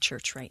place in the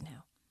church right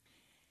now?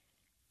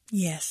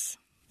 Yes,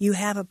 you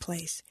have a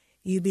place.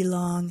 You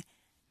belong,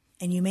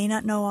 and you may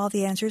not know all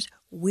the answers.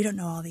 We don't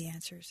know all the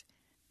answers,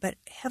 but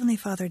Heavenly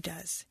Father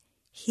does.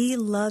 He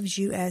loves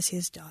you as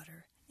His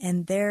daughter,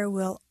 and there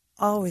will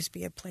always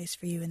be a place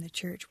for you in the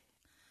church.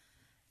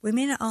 We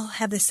may not all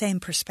have the same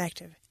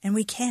perspective, and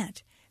we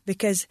can't,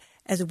 because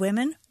as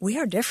women, we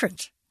are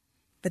different,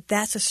 but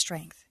that's a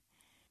strength.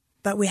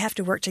 But we have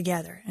to work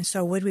together, and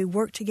so when we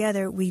work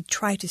together, we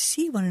try to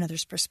see one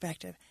another's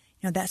perspective.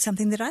 That's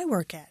something that I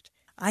work at.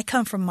 I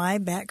come from my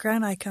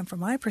background, I come from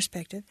my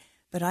perspective,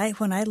 but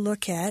when I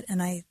look at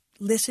and I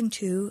listen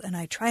to and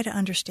I try to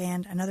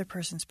understand another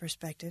person's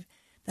perspective,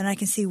 then I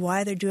can see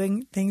why they're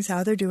doing things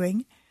how they're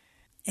doing,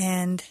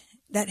 and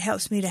that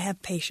helps me to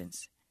have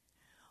patience.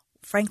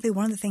 Frankly,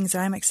 one of the things that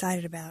I'm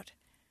excited about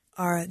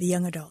are the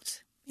young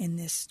adults in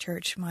this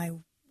church, my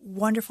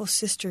wonderful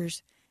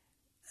sisters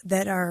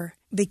that are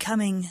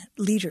becoming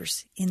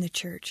leaders in the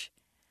church.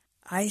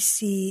 I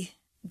see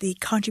the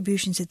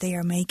contributions that they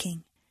are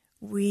making.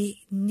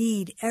 We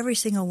need every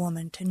single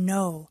woman to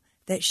know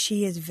that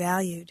she is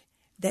valued,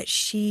 that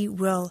she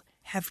will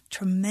have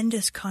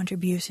tremendous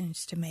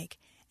contributions to make.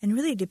 And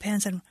really it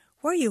depends on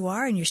where you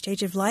are in your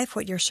stage of life,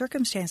 what your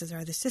circumstances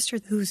are. The sister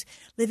who's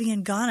living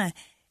in Ghana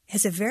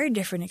has a very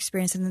different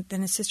experience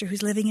than a sister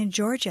who's living in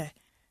Georgia.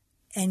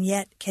 And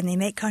yet, can they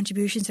make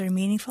contributions that are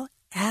meaningful?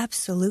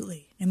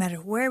 Absolutely. No matter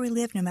where we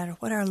live, no matter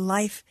what our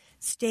life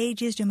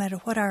stage is, no matter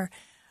what our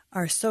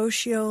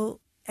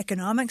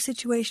socio-economic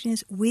situation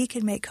is, we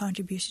can make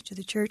contributions to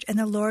the church, and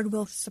the Lord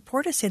will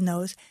support us in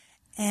those,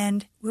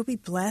 and we'll be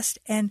blessed,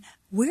 and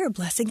we're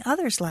blessing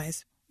others'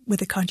 lives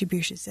with the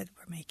contributions that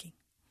we're making.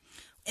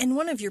 And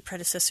one of your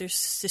predecessors,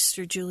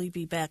 Sister Julie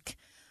B. Beck,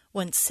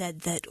 once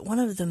said that one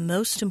of the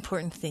most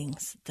important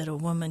things that a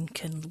woman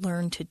can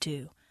learn to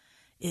do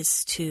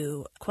is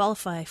to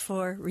qualify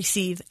for,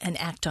 receive, and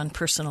act on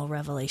personal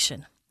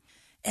revelation.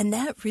 And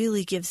that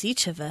really gives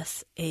each of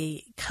us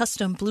a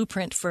custom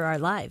blueprint for our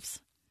lives.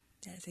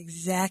 That's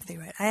exactly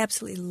right. I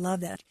absolutely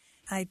love that.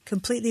 I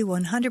completely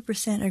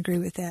 100% agree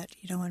with that.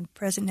 When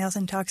President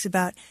Nelson talks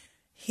about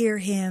hear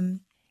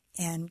Him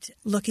and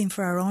looking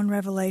for our own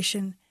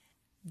revelation,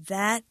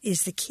 that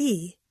is the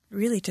key,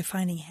 really, to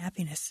finding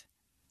happiness.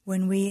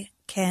 When we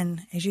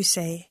can, as you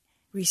say,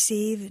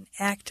 receive and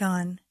act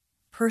on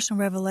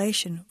personal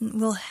revelation,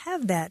 we'll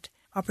have that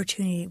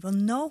opportunity. We'll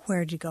know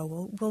where to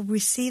go. We'll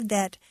receive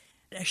that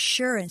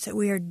assurance that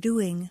we are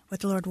doing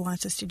what the Lord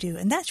wants us to do.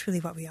 And that's really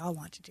what we all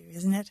want to do,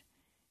 isn't it?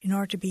 In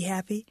order to be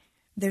happy,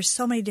 there's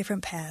so many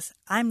different paths.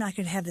 I'm not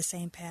going to have the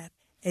same path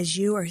as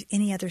you or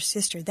any other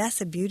sister. That's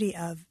the beauty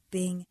of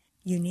being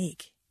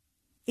unique.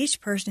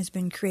 Each person has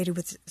been created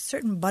with a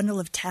certain bundle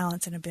of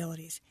talents and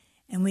abilities,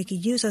 and we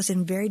could use those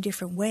in very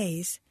different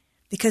ways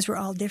because we're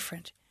all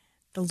different.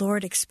 The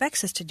Lord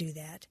expects us to do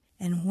that,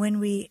 And when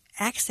we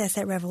access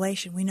that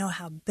revelation, we know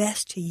how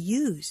best to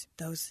use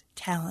those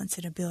talents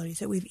and abilities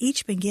that we've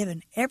each been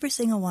given. Every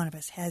single one of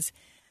us has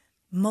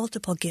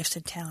multiple gifts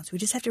and talents. We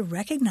just have to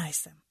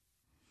recognize them.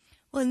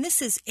 Well, and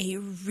this is a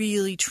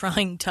really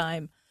trying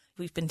time.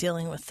 We've been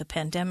dealing with the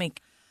pandemic.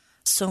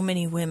 So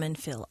many women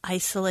feel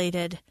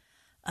isolated.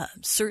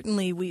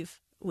 Certainly,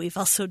 we've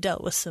also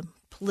dealt with some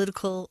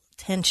political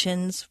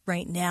tensions.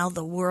 Right now,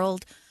 the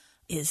world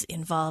is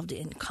involved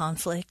in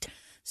conflict.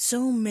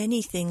 So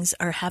many things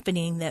are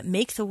happening that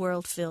make the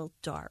world feel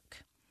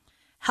dark.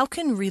 How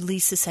can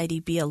Relief Society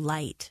be a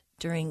light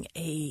during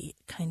a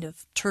kind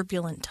of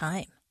turbulent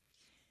time?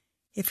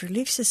 If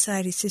Relief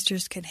Society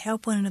sisters can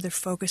help one another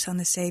focus on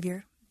the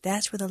Savior,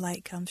 that's where the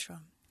light comes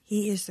from.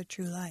 He is the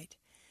true light.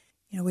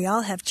 You know, we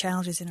all have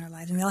challenges in our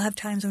lives, and we all have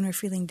times when we're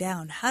feeling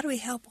down. How do we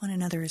help one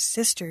another as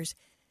sisters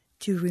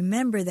to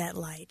remember that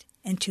light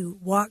and to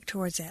walk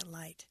towards that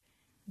light?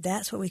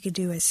 That's what we could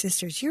do as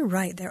sisters. You're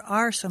right. There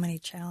are so many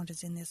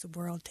challenges in this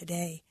world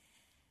today,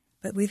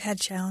 but we've had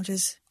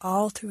challenges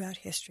all throughout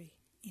history.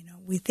 You know,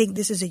 we think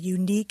this is it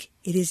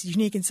is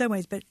unique in some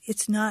ways, but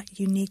it's not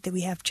unique that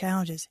we have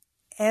challenges.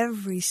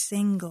 Every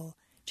single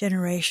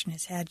generation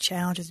has had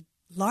challenges,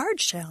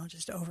 large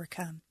challenges to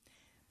overcome.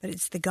 But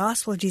it's the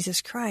gospel of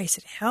Jesus Christ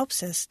that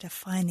helps us to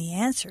find the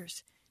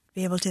answers, to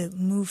be able to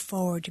move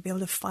forward, to be able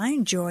to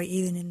find joy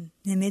even in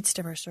the midst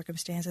of our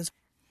circumstances.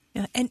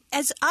 Yeah, and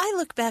as I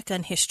look back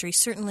on history,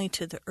 certainly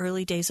to the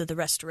early days of the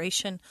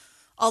Restoration,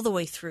 all the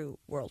way through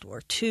World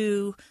War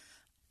II,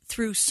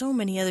 through so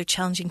many other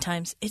challenging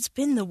times, it's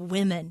been the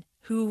women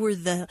who were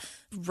the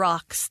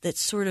rocks that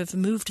sort of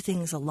moved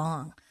things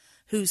along,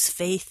 whose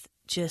faith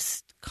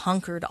just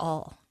conquered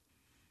all.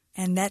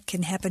 And that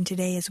can happen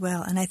today as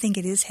well, and I think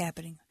it is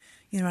happening.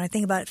 You know, when I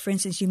think about it, for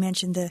instance, you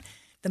mentioned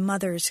the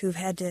mothers who've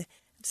had to,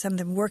 some of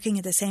them working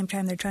at the same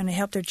time they're trying to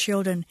help their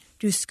children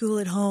do school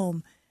at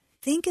home.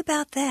 Think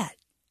about that.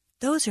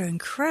 Those are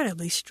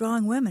incredibly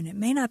strong women. It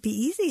may not be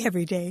easy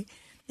every day,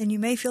 and you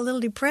may feel a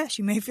little depressed.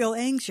 You may feel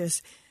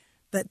anxious.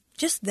 But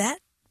just that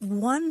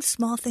one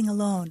small thing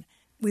alone,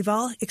 we've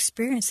all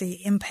experienced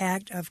the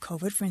impact of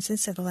COVID, for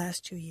instance, of the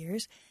last 2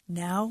 years.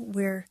 Now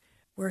we're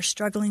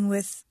struggling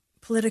with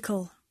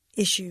political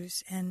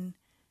issues, and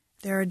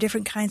there are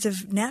different kinds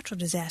of natural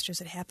disasters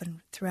that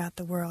happen throughout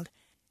the world.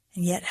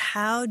 And yet,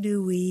 how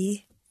do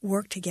we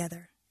work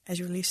together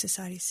as Relief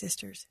Society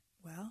sisters?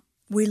 Well,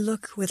 we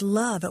look with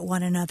love at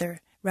one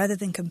another rather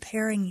than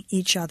comparing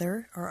each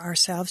other or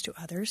ourselves to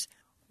others.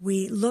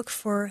 We look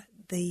for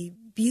the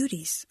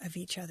beauties of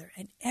each other,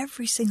 and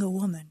every single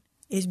woman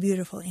is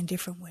beautiful in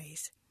different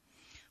ways.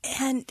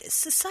 And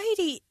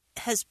society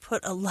has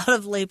put a lot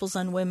of labels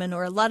on women,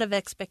 or a lot of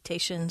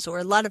expectations, or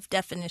a lot of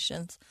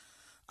definitions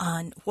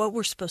on what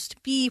we're supposed to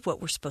be, what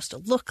we're supposed to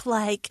look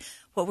like,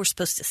 what we're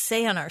supposed to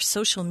say on our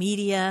social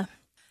media.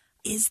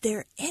 Is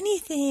there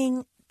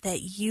anything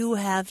that you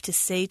have to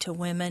say to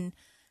women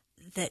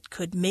that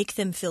could make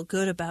them feel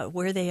good about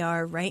where they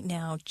are right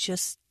now,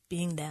 just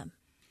being them?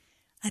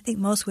 I think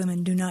most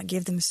women do not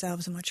give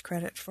themselves much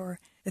credit for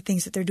the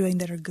things that they're doing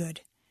that are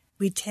good.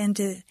 We tend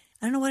to,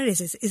 I don't know what it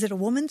is. Is it a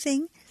woman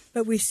thing?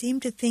 But we seem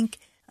to think,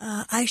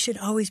 I should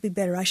always be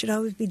better. I should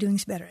always be doing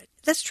better.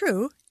 That's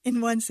true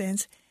in one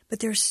sense, but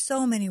there are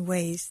so many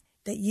ways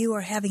that you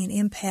are having an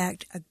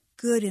impact, a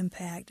good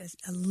impact,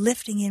 a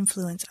lifting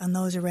influence on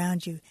those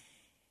around you.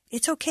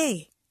 It's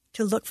okay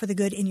to look for the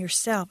good in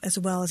yourself as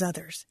well as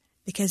others,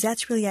 because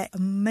that's really a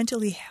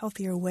mentally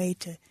healthier way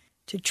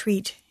to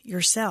treat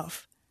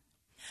yourself.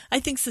 I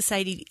think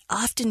society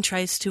often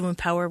tries to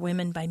empower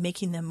women by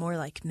making them more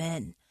like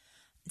men.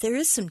 There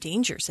is some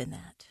dangers in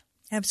that.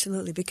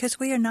 Absolutely, because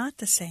we are not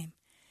the same.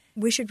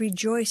 We should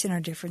rejoice in our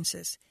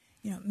differences.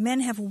 You know, men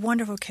have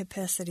wonderful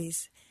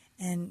capacities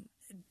and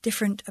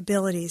different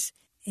abilities,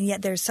 and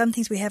yet there are some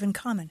things we have in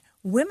common.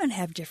 Women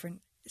have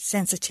different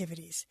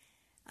sensitivities.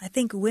 I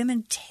think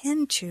women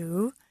tend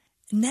to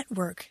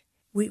network.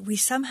 We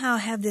somehow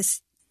have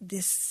this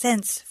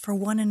sense for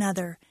one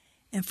another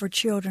and for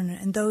children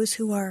and those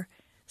who are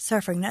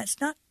suffering.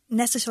 That's not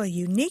necessarily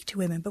unique to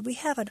women, but we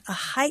have a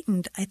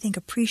heightened, I think,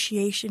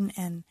 appreciation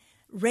and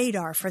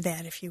radar for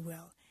that, if you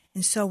will.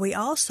 And so we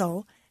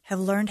also have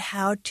learned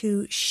how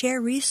to share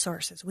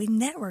resources. We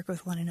network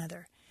with one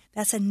another.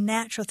 That's a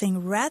natural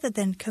thing rather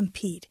than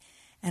compete.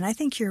 And I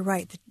think you're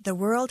right. The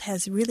world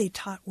has really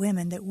taught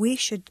women that we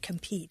should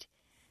compete,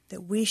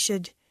 that we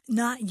should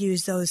not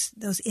use those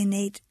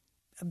innate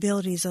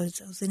abilities,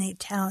 those innate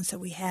talents that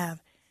we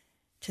have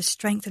to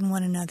strengthen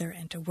one another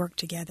and to work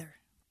together.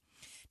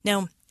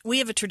 Now, we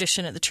have a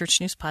tradition at the Church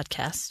News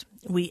Podcast.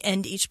 We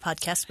end each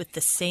podcast with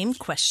the same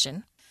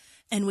question,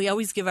 and we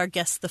always give our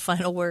guests the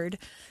final word.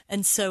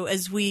 And so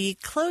as we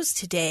close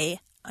today,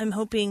 I'm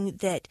hoping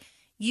that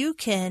you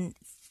can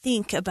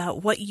think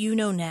about what you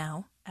know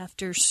now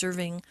after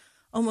serving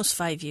almost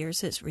 5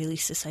 years as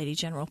Relief Society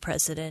General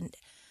President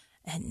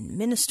and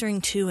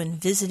ministering to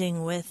and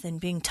visiting with and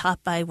being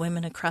taught by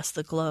women across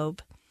the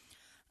globe,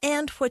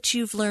 and what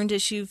you've learned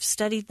as you've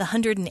studied the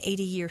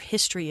 180-year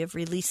history of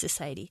Relief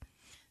Society.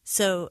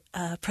 So,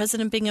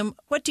 President Bingham,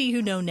 what do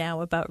you know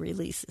now about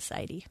Relief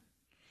Society?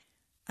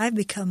 I've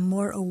become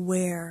more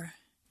aware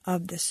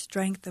of the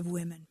strength of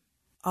women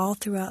all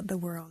throughout the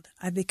world.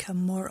 I've become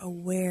more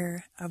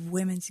aware of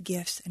women's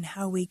gifts and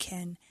how we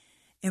can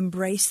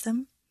embrace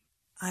them.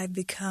 I've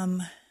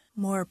become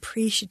more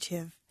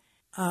appreciative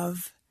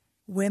of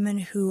women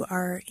who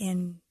are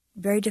in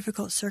very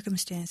difficult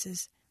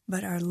circumstances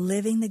but are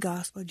living the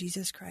gospel of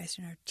Jesus Christ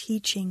and are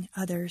teaching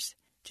others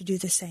to do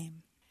the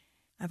same.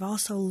 I've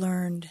also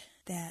learned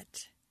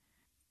that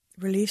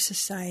Relief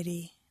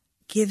Society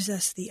gives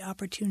us the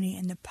opportunity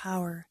and the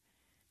power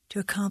to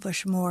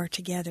accomplish more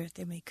together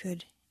than we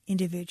could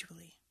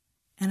individually.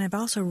 And I've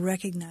also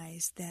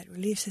recognized that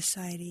Relief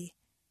Society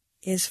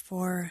is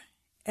for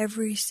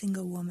every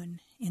single woman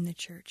in the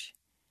church.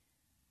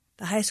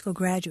 The high school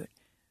graduate,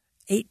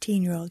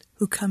 18-year-old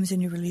who comes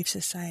into Relief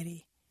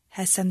Society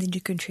has something to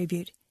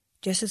contribute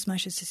just as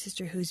much as the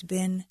sister who's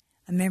been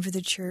a member of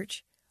the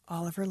church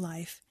all of her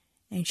life,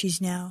 and she's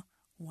now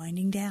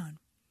winding down.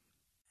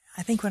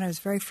 I think when I was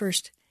very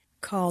first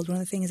called, one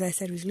of the things I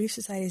said was, Relief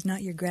Society is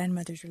not your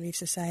grandmother's Relief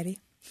Society,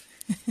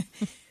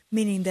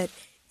 meaning that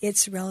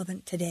it's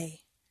relevant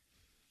today.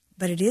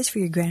 But it is for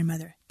your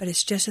grandmother, but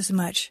it's just as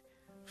much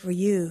for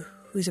you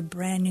who's a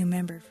brand new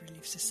member of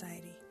Relief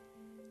Society.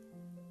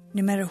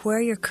 No matter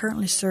where you're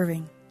currently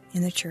serving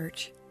in the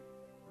church,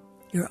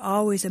 you're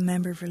always a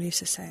member of Relief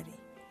Society.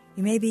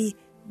 You may be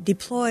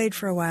deployed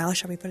for a while,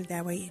 shall we put it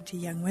that way, into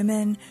young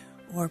women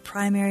or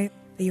primary,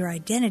 but your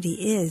identity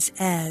is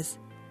as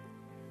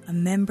a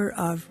member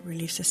of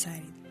Relief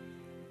Society.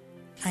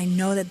 I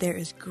know that there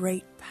is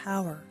great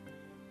power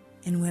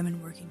in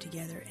women working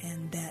together,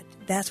 and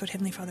that's what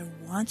Heavenly Father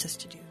wants us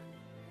to do.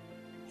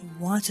 He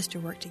wants us to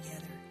work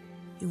together.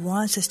 He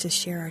wants us to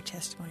share our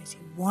testimonies.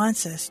 He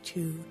wants us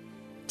to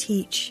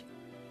teach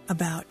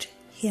about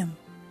Him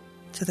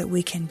so that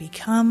we can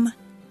become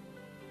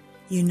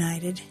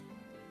united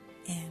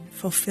and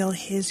fulfill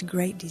His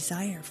great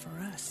desire for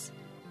us,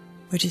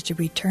 which is to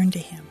return to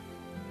Him.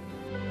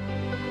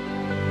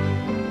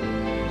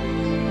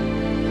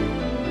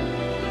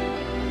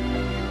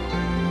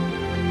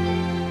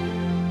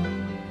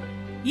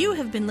 You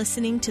have been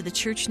listening to the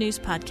Church News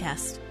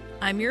Podcast.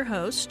 I'm your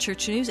host,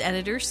 Church News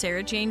editor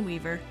Sarah Jane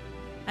Weaver.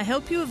 I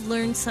hope you have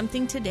learned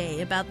something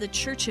today about the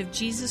Church of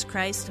Jesus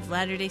Christ of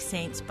Latter-day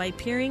Saints by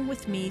peering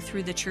with me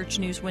through the Church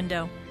News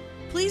window.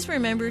 Please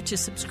remember to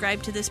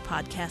subscribe to this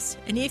podcast,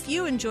 and if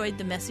you enjoyed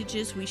the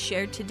messages we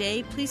shared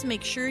today, please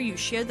make sure you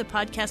share the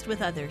podcast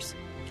with others.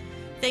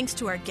 Thanks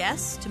to our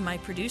guests, to my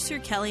producer,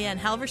 Kellyanne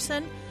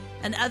Halverson,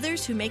 and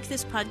others who make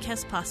this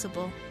podcast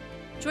possible.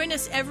 Join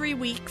us every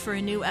week for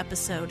a new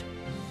episode.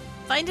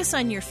 Find us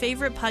on your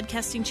favorite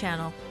podcasting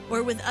channel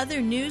or with other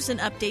news and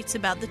updates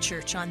about the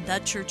church on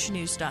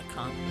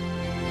thechurchnews.com.